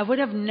 I would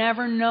have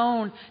never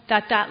known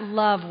that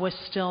love was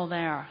still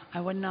there.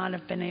 I would not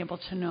have been able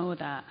to know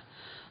that.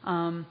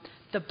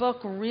 The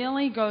book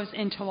really goes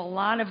into a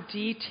lot of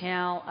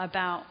detail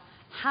about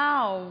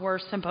how we're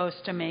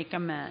supposed to make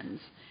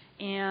amends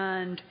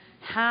and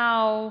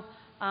how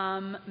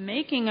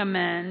making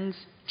amends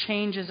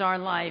changes our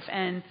life.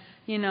 And,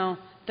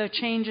 the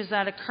changes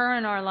that occur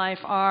in our life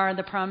are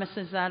the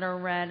promises that are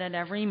read at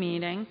every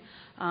meeting.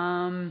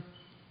 And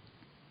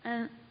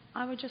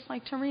I would just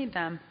like to read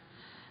them.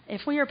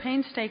 If we are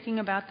painstaking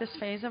about this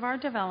phase of our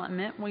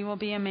development, we will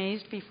be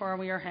amazed before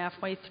we are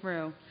halfway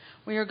through.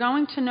 We are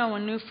going to know a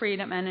new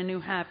freedom and a new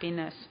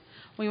happiness.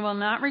 We will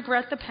not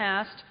regret the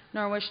past,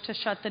 nor wish to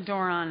shut the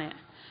door on it.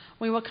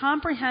 We will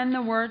comprehend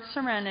the word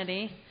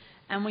serenity,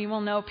 and we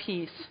will know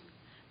peace.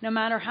 No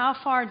matter how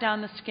far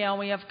down the scale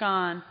we have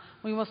gone,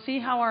 we will see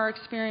how our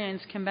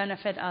experience can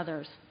benefit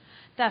others.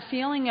 That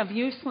feeling of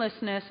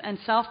uselessness and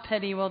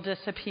self-pity will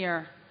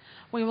disappear.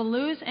 We will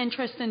lose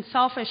interest in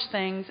selfish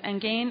things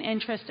and gain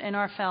interest in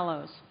our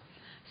fellows.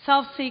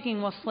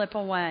 Self-seeking will slip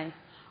away.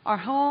 Our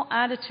whole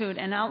attitude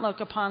and outlook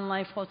upon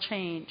life will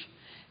change.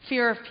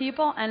 Fear of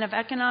people and of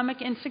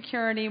economic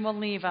insecurity will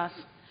leave us.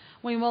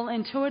 We will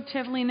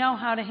intuitively know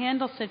how to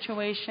handle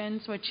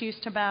situations which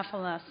used to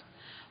baffle us.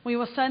 We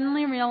will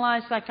suddenly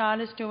realize that God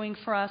is doing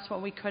for us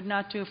what we could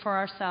not do for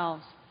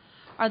ourselves.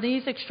 Are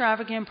these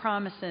extravagant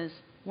promises?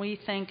 We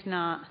think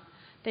not.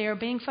 They are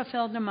being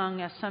fulfilled among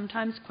us,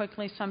 sometimes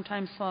quickly,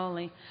 sometimes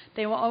slowly.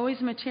 They will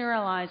always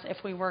materialize if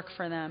we work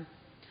for them.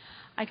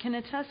 I can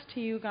attest to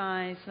you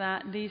guys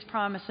that these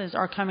promises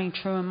are coming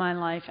true in my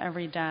life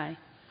every day.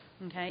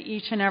 Okay,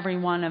 each and every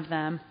one of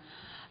them.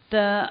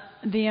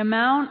 The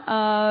amount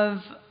of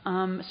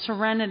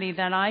serenity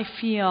that I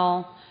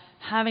feel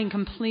having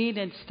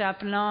completed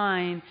step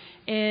 9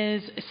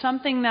 is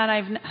something that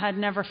had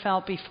never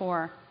felt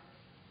before.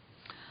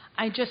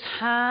 I just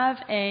have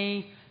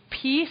a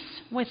peace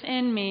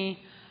within me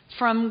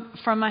from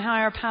my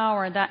higher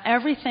power that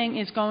everything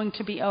is going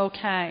to be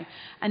okay.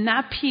 And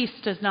that peace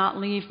does not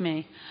leave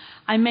me.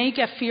 I may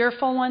get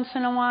fearful once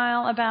in a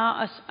while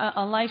about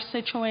a life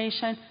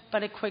situation,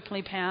 but it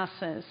quickly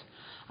passes.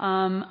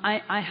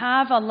 I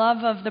have a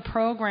love of the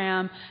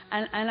program,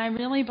 and I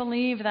really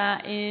believe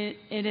that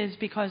it is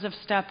because of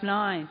step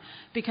 9.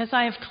 Because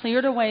I have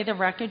cleared away the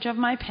wreckage of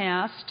my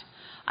past,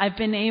 I've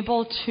been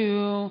able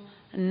to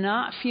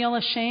not feel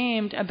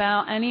ashamed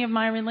about any of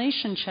my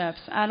relationships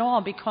at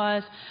all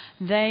because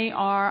they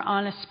are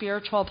on a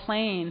spiritual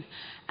plane.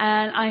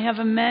 And I have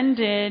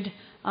amended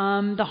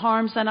the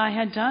harms that I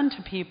had done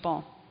to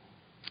people.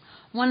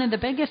 One of the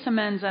biggest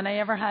amends that I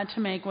ever had to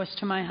make was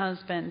to my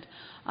husband.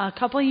 A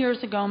couple of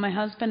years ago, my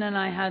husband and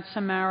I had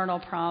some marital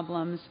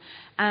problems,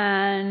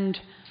 and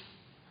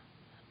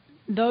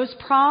those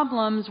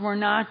problems were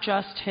not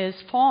just his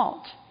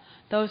fault.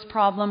 Those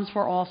problems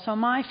were also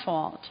my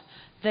fault.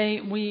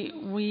 We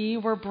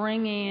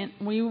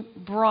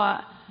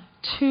brought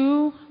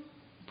 2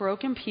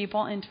 broken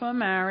people into a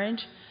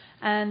marriage,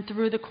 and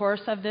through the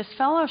course of this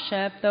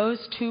fellowship,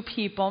 those 2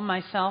 people,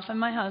 myself and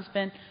my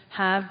husband,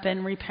 have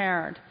been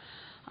repaired.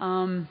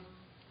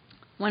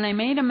 When I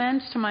made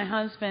amends to my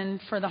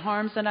husband for the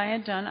harms that I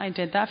had done, I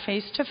did that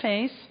face to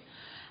face,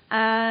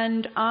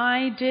 and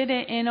I did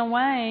it in a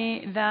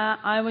way that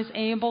I was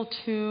able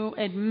to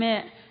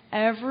admit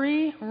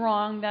every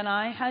wrong that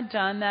I had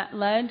done that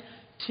led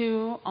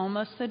to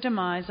almost the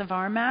demise of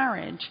our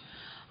marriage.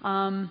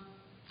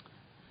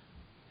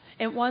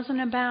 It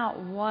wasn't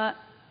about what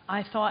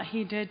I thought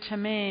he did to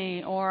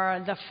me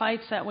or the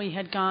fights that we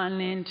had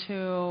gotten into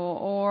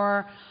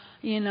or,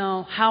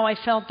 how I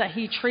felt that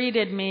he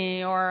treated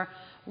me or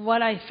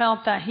what I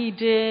felt that he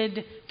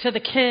did to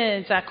the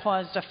kids that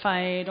caused a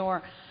fight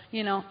or,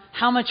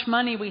 how much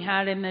money we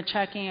had in the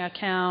checking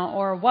account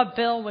or what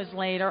bill was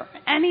late or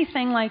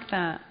anything like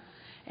that.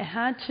 It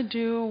had to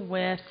do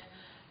with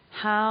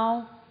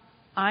how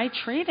I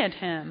treated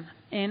him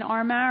in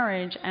our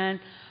marriage and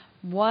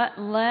what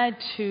led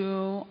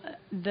to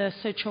the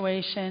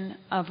situation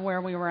of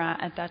where we were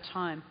at that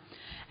time.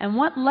 And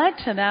what led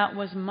to that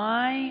was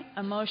my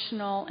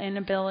emotional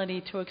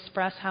inability to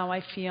express how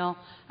I feel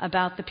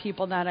about the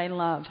people that I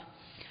love.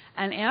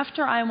 And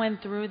after I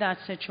went through that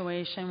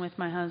situation with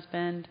my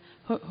husband,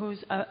 who's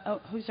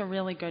a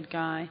really good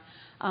guy,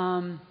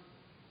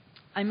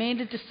 I made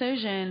a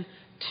decision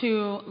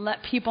to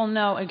let people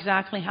know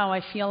exactly how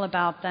I feel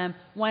about them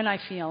when I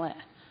feel it,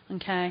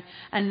 okay,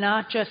 and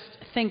not just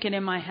think it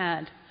in my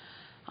head.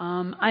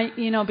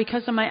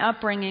 Because of my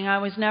upbringing, I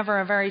was never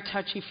a very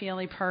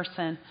touchy-feely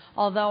person,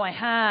 although I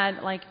had,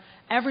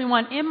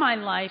 everyone in my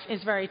life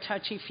is very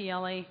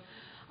touchy-feely.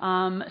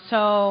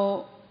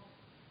 So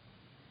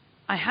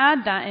I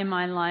had that in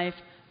my life,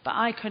 but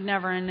I could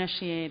never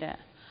initiate it.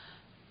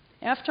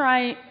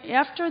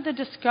 After the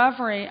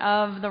discovery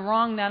of the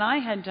wrong that I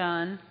had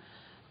done,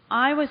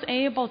 I was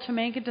able to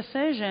make a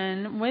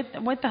decision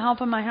with the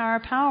help of my higher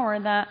power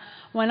that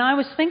when I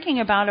was thinking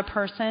about a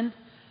person,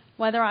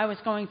 whether I was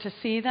going to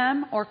see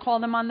them or call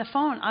them on the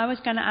phone, I was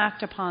going to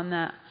act upon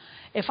that.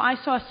 If I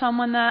saw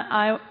someone that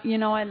I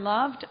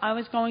loved, I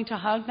was going to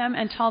hug them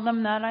and tell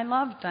them that I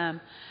loved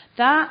them.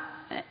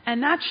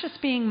 That's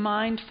just being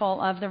mindful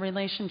of the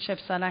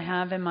relationships that I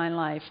have in my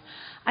life.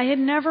 I had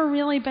never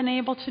really been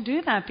able to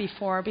do that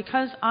before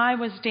because I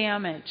was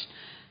damaged.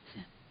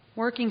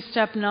 Working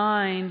step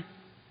 9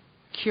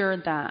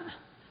 cured that.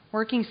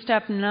 Working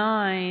step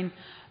 9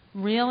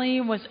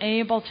 really was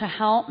able to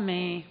help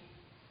me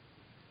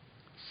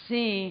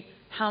see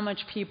how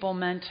much people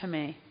meant to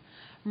me.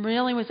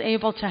 Really was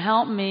able to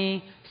help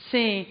me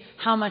see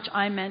how much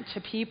I meant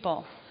to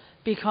people.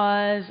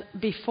 Because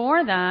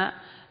before that,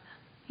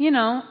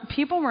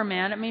 people were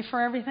mad at me for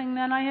everything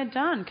that I had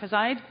done because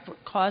I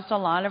caused a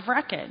lot of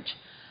wreckage.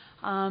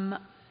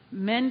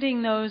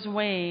 Mending those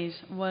ways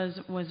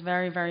was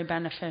very, very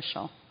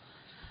beneficial.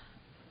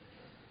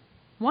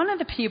 One of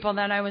the people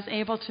that I was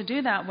able to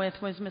do that with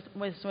was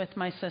with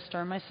my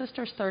sister. My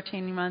sister's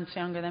 13 months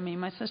younger than me.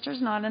 My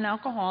sister's not an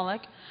alcoholic.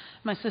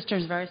 My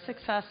sister's very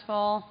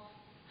successful,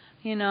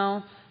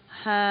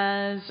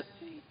 has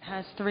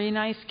has 3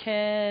 nice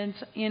kids,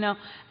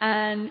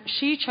 and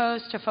she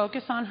chose to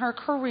focus on her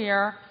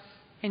career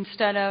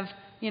instead of,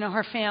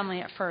 her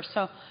family at first.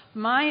 So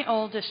my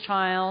oldest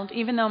child,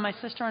 even though my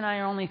sister and I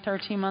are only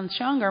 13 months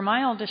younger,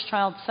 my oldest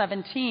child's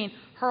 17,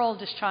 her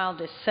oldest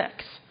child is 6.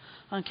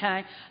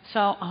 Okay?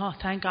 So,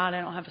 thank God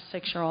I don't have a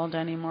 6-year-old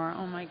anymore.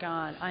 Oh my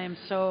God. I am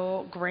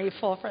so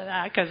grateful for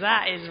that, because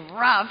that is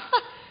rough.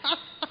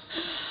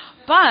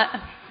 But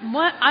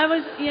what I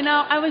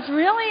was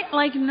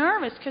really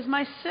nervous, because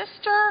my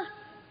sister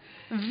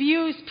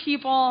views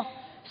people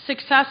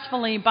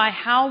successfully by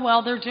how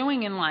well they're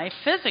doing in life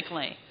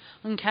physically.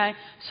 Okay,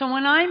 so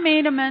when I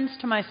made amends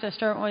to my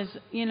sister, it was,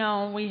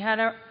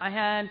 I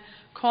had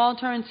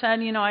called her and said,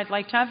 I'd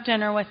like to have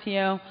dinner with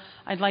you.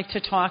 I'd like to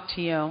talk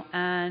to you.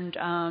 And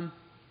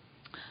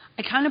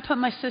I kind of put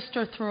my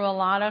sister through a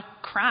lot of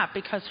crap,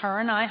 because her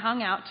and I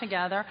hung out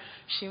together.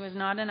 She was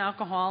not an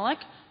alcoholic.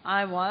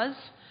 I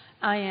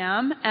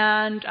am.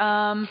 And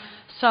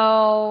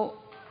so,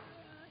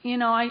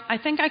 I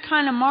think I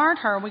kind of marred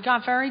her. We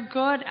got very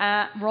good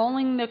at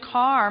rolling the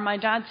car, my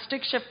dad's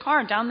stick shift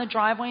car, down the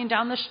driveway and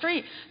down the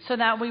street, so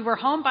that we were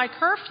home by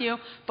curfew,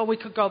 but we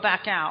could go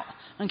back out.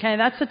 Okay,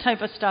 that's the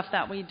type of stuff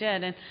that we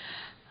did. And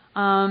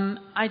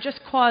I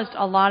just caused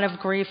a lot of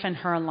grief in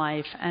her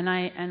life, and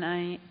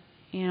I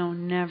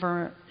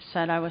never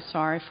said I was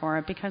sorry for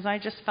it, because I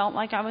just felt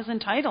like I was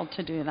entitled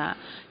to do that.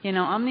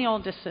 I'm the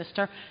oldest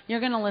sister. You're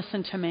going to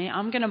listen to me.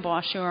 I'm going to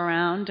boss you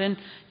around, and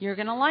you're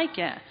going to like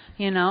it.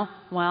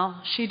 Well,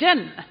 she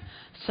didn't.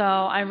 So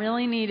I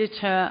really needed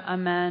to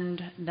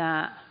amend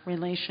that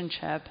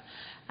relationship,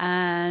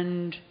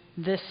 and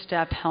this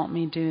step helped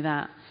me do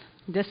that.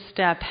 This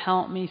step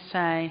helped me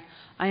say,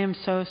 I am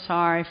so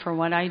sorry for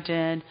what I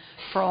did,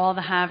 for all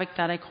the havoc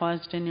that I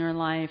caused in your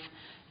life.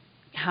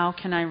 How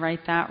can I right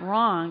that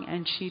wrong?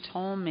 And she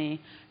told me,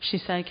 she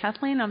said,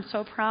 Kathleen, I'm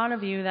so proud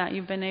of you that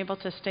you've been able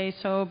to stay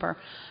sober,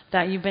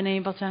 that you've been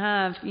able to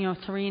have,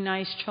 3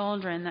 nice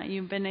children, that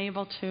you've been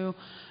able to,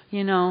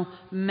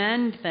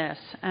 mend this.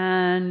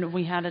 And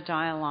we had a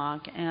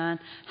dialogue. And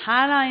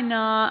had I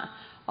not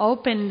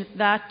opened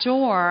that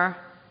door,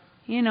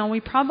 we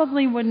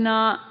probably would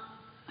not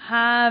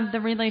have the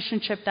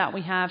relationship that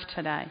we have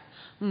today.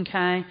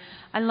 Okay,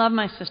 I love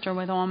my sister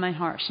with all my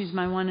heart. She's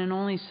my one and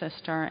only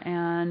sister,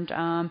 and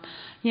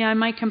I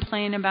might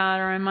complain about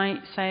her. I might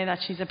say that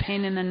she's a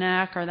pain in the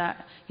neck, or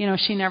that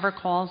she never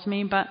calls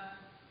me, but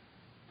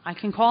I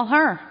can call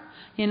her.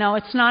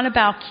 It's not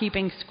about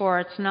keeping score.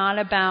 It's not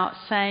about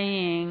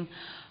saying,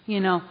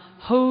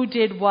 who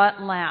did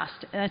what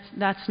last.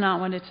 That's not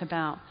what it's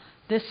about.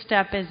 This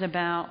step is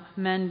about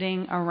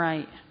mending a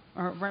right,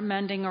 or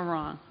mending a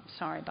wrong.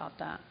 Sorry about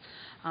that.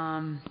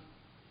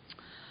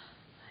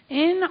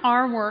 In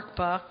our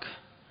workbook,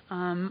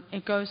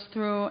 it goes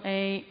through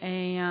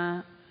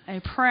a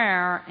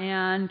prayer,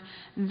 and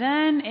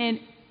then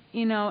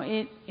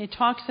it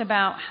talks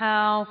about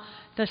how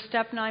the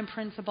Step 9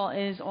 principle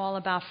is all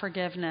about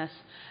forgiveness.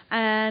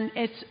 And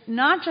it's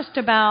not just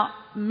about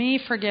me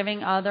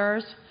forgiving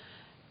others.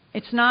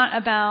 It's not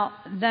about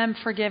them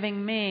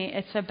forgiving me.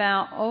 It's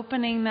about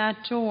opening that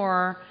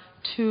door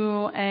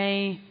to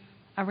a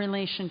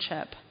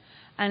relationship.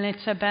 And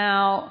it's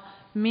about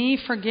me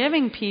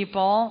forgiving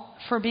people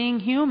for being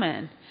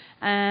human.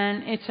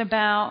 And it's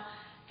about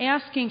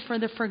asking for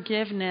the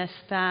forgiveness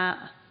that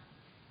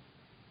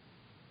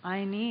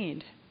I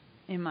need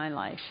in my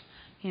life.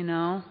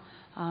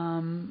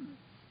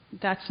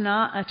 That's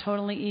not a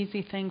totally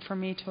easy thing for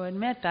me to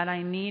admit, that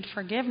I need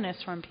forgiveness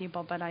from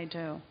people, but I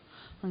do.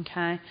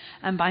 Okay?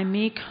 And by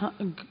me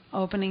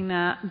opening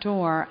that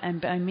door, and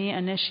by me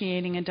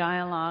initiating a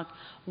dialogue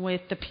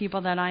with the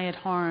people that I had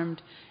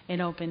harmed, it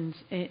opens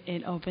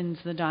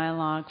the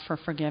dialogue for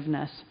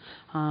forgiveness.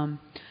 And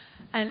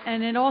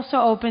it also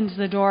opens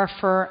the door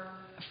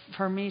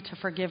for me to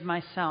forgive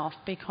myself,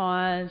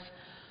 because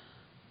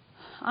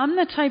I'm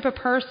the type of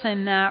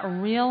person that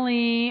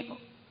really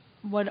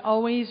would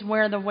always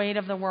wear the weight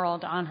of the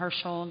world on her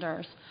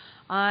shoulders.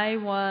 I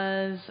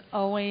was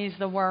always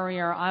the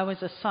worrier. I was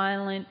the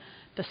silent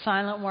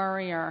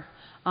worrier.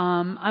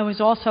 I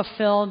was also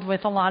filled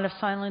with a lot of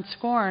silent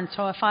scorn.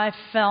 So if I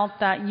felt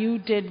that you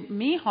did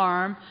me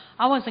harm,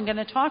 I wasn't going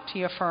to talk to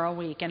you for a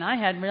week, and I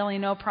had really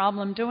no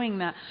problem doing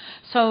that.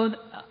 So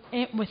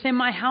within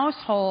my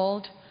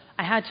household,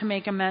 I had to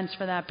make amends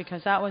for that,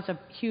 because that was a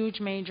huge,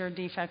 major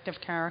defect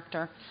of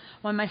character.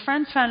 When my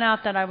friends found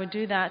out that I would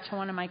do that to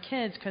one of my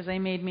kids because they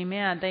made me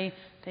mad, they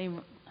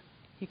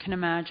you can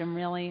imagine,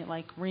 really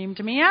reamed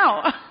me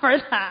out for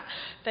that.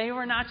 They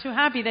were not too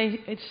happy.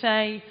 They'd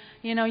say,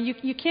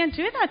 you can't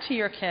do that to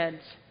your kids.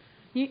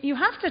 You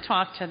have to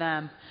talk to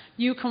them.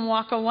 You can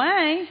walk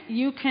away.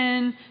 You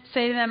can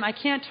say to them, I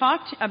can't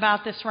talk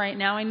about this right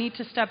now. I need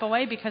to step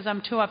away because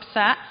I'm too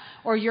upset,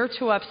 or you're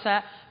too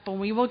upset, but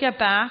we will get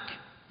back.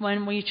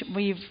 When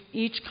we've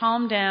each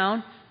calmed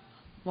down,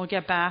 we'll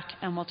get back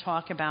and we'll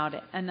talk about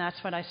it. And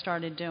that's what I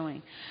started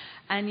doing.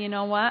 And you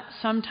know what?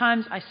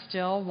 Sometimes I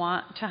still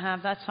want to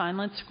have that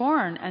silent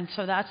scorn. And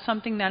so that's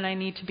something that I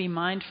need to be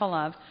mindful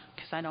of,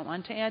 because I don't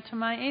want to add to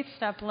my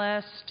 8-step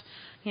list,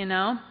 you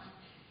know.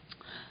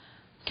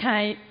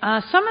 Okay,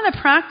 some of the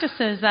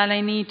practices that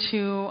I need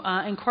to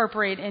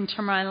incorporate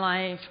into my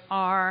life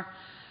are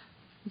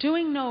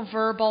doing no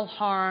verbal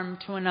harm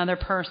to another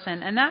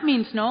person. And that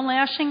means no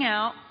lashing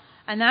out,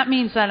 and that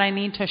means that I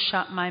need to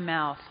shut my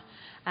mouth.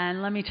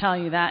 And let me tell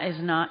you, that is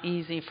not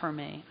easy for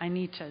me. I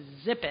need to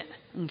zip it,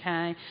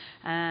 okay?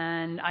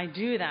 And I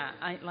do that.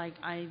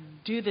 I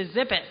do the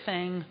zip it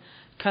thing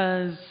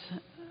because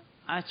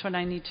that's what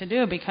I need to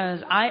do,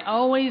 because I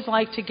always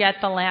like to get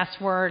the last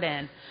word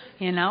in.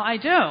 You know, I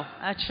do.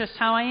 That's just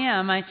how I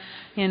am. I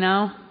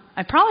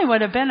probably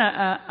would have been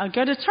a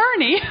good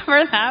attorney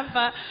for that,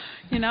 but,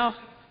 you know,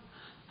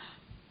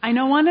 I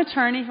know one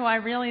attorney who I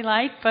really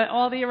like, but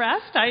all the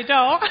rest I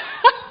don't.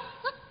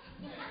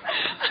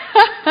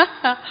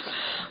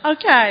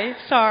 Okay,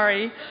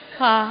 sorry.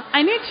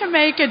 I need to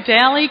make a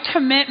daily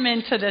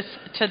commitment to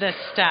this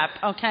step,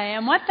 okay?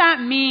 And what that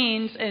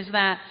means is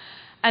that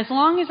as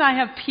long as I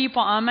have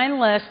people on my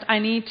list, I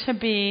need to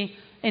be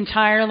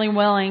entirely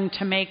willing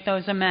to make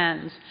those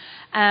amends.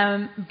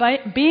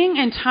 But being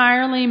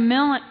entirely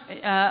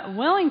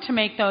willing to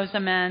make those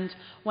amends,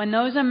 when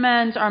those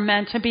amends are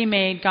meant to be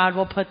made, God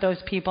will put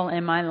those people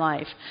in my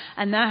life.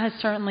 And that has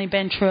certainly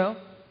been true.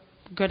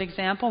 A good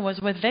example was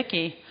with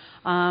Vicki.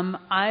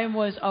 I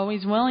was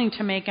always willing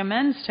to make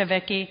amends to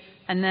Vicki,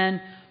 and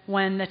then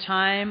when the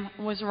time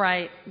was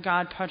right,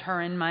 God put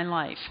her in my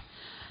life.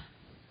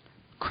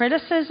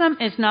 Criticism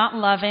is not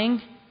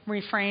loving.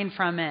 Refrain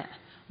from it.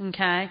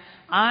 Okay?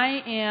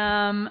 I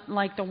am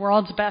like the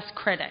world's best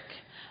critic.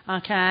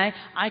 Okay?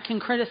 I can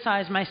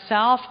criticize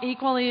myself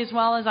equally as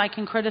well as I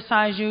can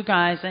criticize you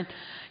guys. And,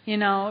 you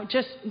know,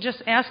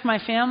 just ask my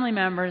family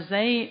members.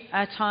 They,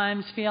 at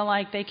times, feel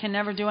like they can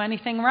never do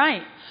anything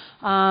right.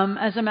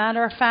 As a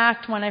matter of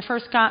fact, when I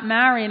first got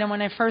married and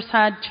when I first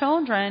had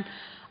children,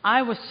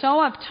 I was so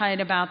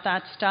uptight about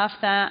that stuff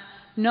that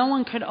no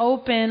one could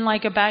open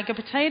like a bag of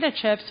potato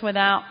chips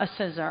without a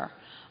scissor.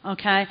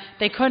 Okay?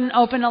 They couldn't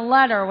open a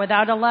letter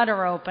without a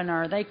letter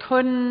opener. They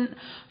couldn't,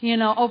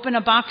 open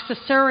a box of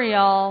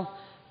cereal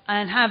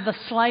and have the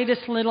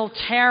slightest little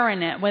tear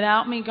in it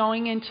without me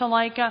going into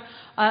like a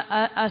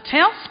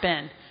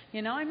tailspin.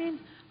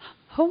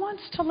 Who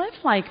wants to live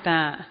like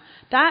that?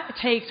 That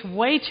takes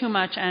way too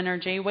much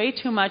energy, way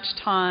too much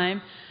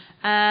time,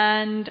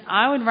 and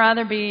I would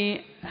rather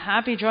be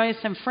happy, joyous,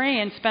 and free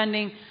and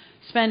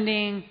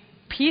spending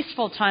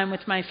peaceful time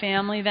with my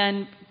family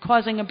than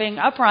causing a big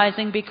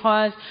uprising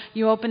because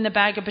you opened the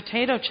bag of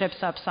potato chips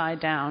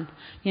upside down.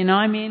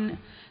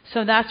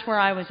 So that's where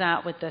I was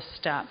at with this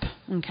step,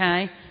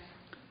 okay?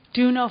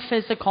 Do no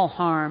physical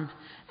harm.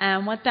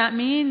 And what that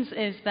means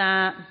is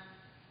that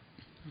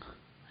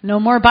no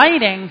more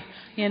biting,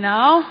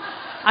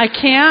 I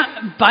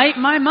can't bite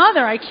my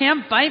mother. I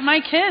can't bite my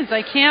kids.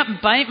 I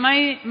can't bite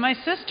my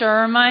sister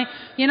or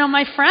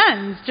my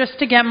friends just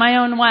to get my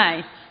own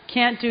way.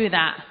 Can't do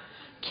that.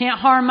 Can't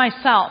harm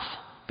myself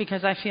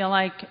because I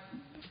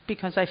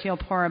feel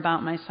poor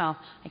about myself.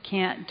 I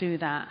can't do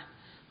that.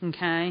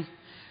 Okay?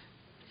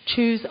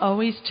 Choose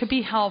always to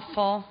be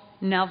helpful,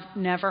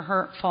 never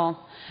hurtful.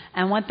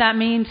 And what that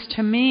means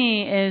to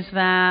me is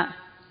that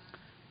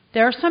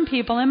there are some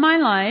people in my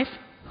life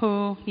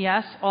who,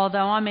 yes,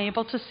 although I'm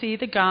able to see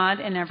the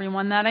God in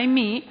everyone that I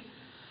meet,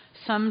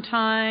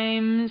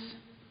 sometimes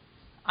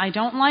I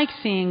don't like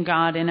seeing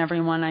God in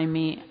everyone I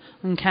meet.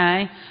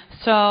 Okay?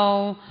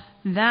 So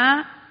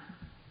that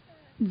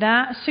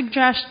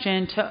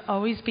suggestion to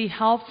always be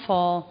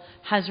helpful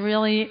has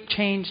really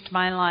changed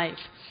my life.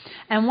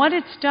 And what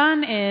it's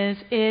done is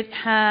it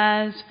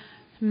has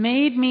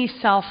made me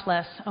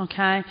selfless,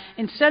 okay?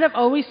 Instead of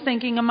always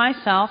thinking of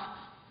myself,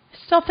 I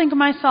still think of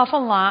myself a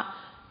lot.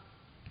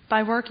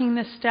 By working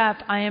this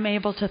step, I am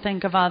able to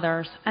think of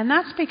others. And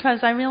that's because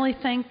I really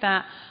think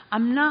that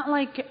I'm not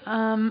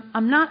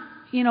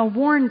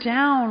worn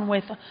down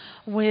with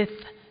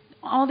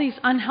all these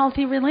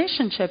unhealthy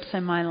relationships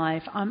in my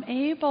life. I'm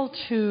able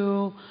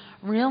to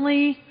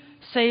really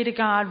say to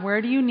God,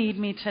 where do you need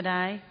me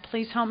today?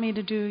 Please help me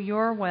to do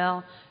your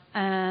will.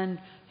 And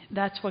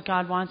that's what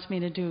God wants me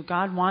to do.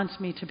 God wants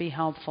me to be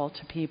helpful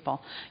to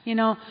people.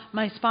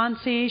 My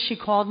sponsee, she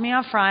called me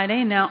on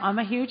Friday. Now, I'm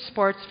a huge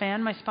sports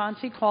fan. My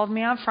sponsee called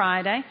me on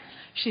Friday.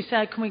 She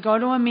said, can we go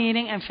to a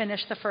meeting and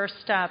finish the first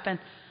step? And,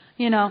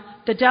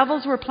 the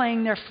Devils were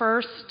playing their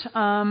first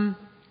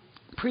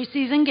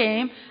preseason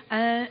game,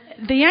 and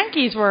the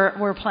Yankees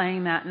were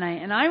playing that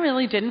night. And I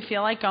really didn't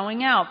feel like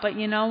going out. But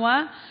you know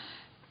what?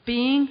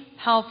 Being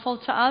helpful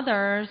to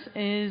others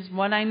is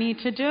what I need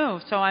to do.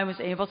 So I was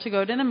able to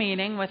go to the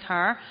meeting with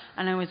her,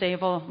 and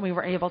we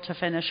were able to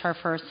finish her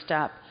first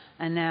step.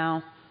 And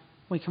now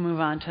we can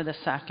move on to the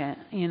second.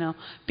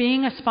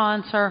 Being a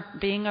sponsor,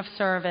 being of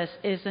service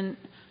isn't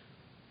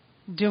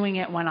doing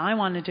it when I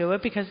want to do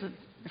it, because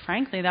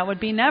frankly, that would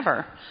be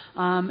never.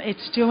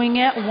 It's doing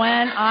it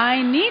when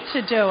I need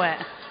to do it.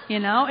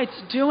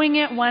 It's doing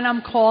it when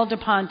I'm called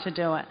upon to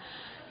do it.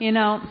 You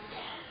know,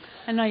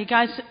 I know you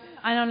guys,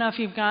 I don't know if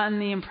you've gotten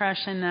the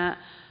impression that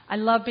I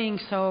love being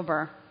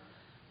sober.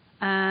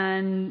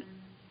 And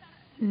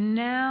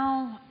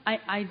now,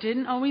 I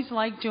didn't always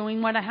like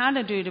doing what I had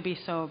to do to be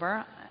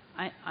sober.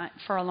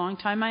 For a long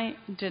time, I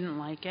didn't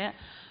like it.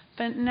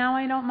 But now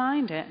I don't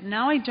mind it.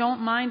 Now I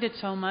don't mind it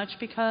so much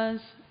because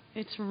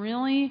it's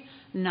really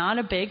not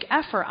a big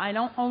effort. I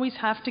don't always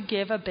have to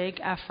give a big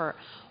effort.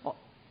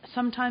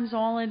 Sometimes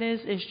all it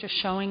is just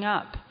showing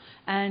up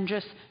and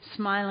just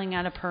smiling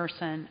at a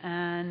person.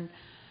 And,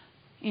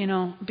 you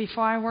know,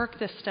 before I worked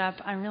this step,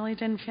 I really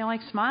didn't feel like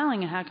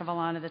smiling a heck of a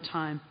lot of the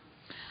time.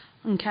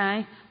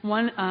 Okay?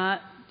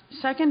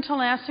 Second to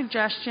last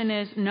suggestion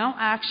is no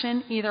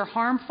action, either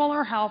harmful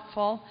or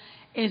helpful,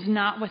 is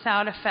not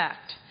without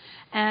effect.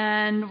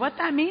 And what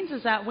that means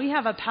is that we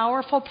have a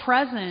powerful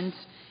presence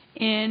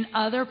in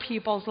other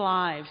people's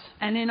lives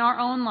and in our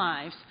own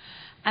lives.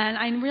 And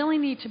I really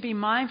need to be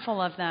mindful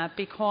of that,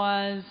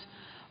 because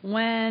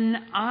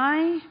when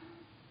I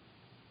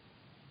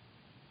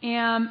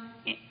am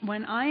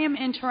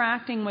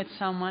interacting with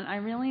someone, I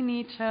really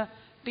need to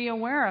be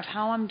aware of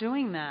how I'm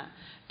doing that,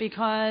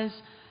 because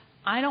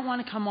I don't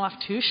want to come off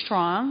too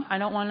strong. I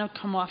don't want to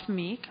come off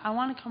meek. I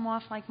want to come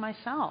off like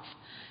myself.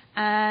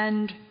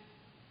 And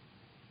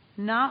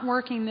not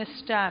working this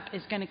step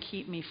is going to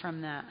keep me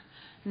from that.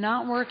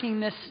 Not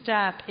working this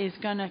step is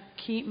going to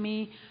keep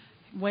me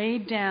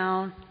weighed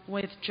down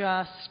with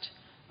just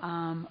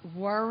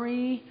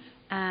worry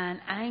and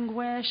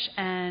anguish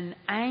and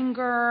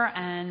anger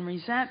and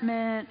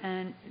resentment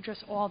and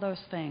just all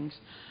those things.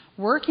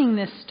 Working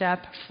this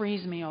step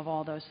frees me of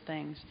all those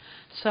things.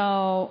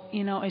 So,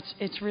 you know,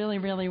 it's really,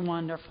 really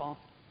wonderful.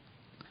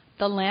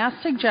 The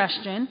last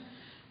suggestion,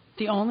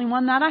 the only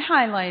one that I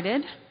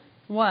highlighted,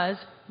 was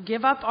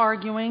give up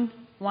arguing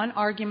one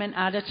argument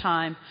at a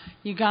time.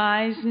 You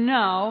guys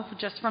know,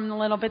 just from the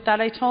little bit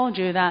that I told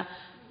you, that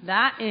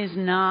is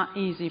not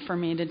easy for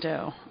me to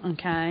do,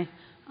 okay?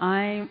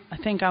 I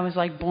think I was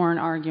like born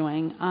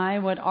arguing. I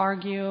would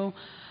argue,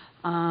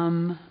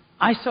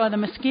 I saw the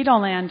mosquito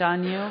land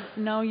on you.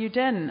 No, you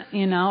didn't,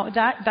 you know,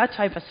 that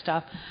type of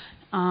stuff.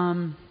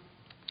 I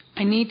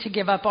need to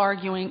give up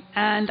arguing,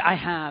 and I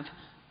have.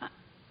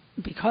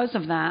 Because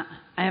of that,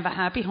 I have a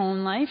happy home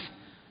life.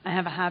 I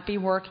have a happy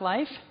work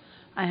life.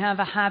 I have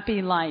a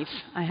happy life.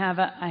 I have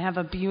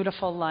a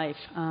beautiful life.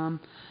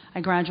 I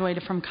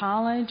graduated from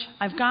college.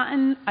 I've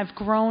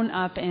grown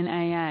up in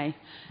AA,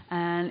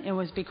 and it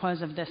was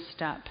because of this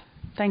step.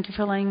 Thank you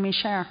for letting me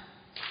share.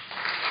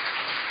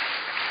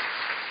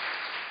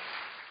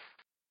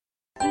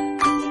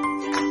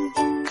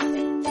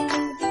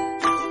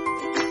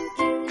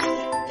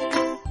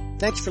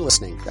 Thanks for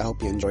listening. I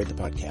hope you enjoyed the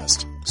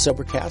podcast.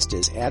 Sobercast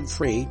is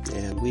ad-free,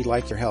 and we'd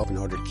like your help in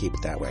order to keep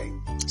it that way.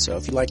 So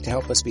if you'd like to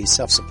help us be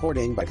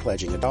self-supporting by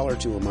pledging $1 or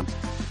 $2 a month,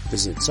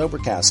 visit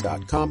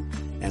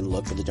sobercast.com and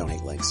look for the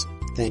donate links.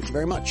 Thank you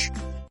very much.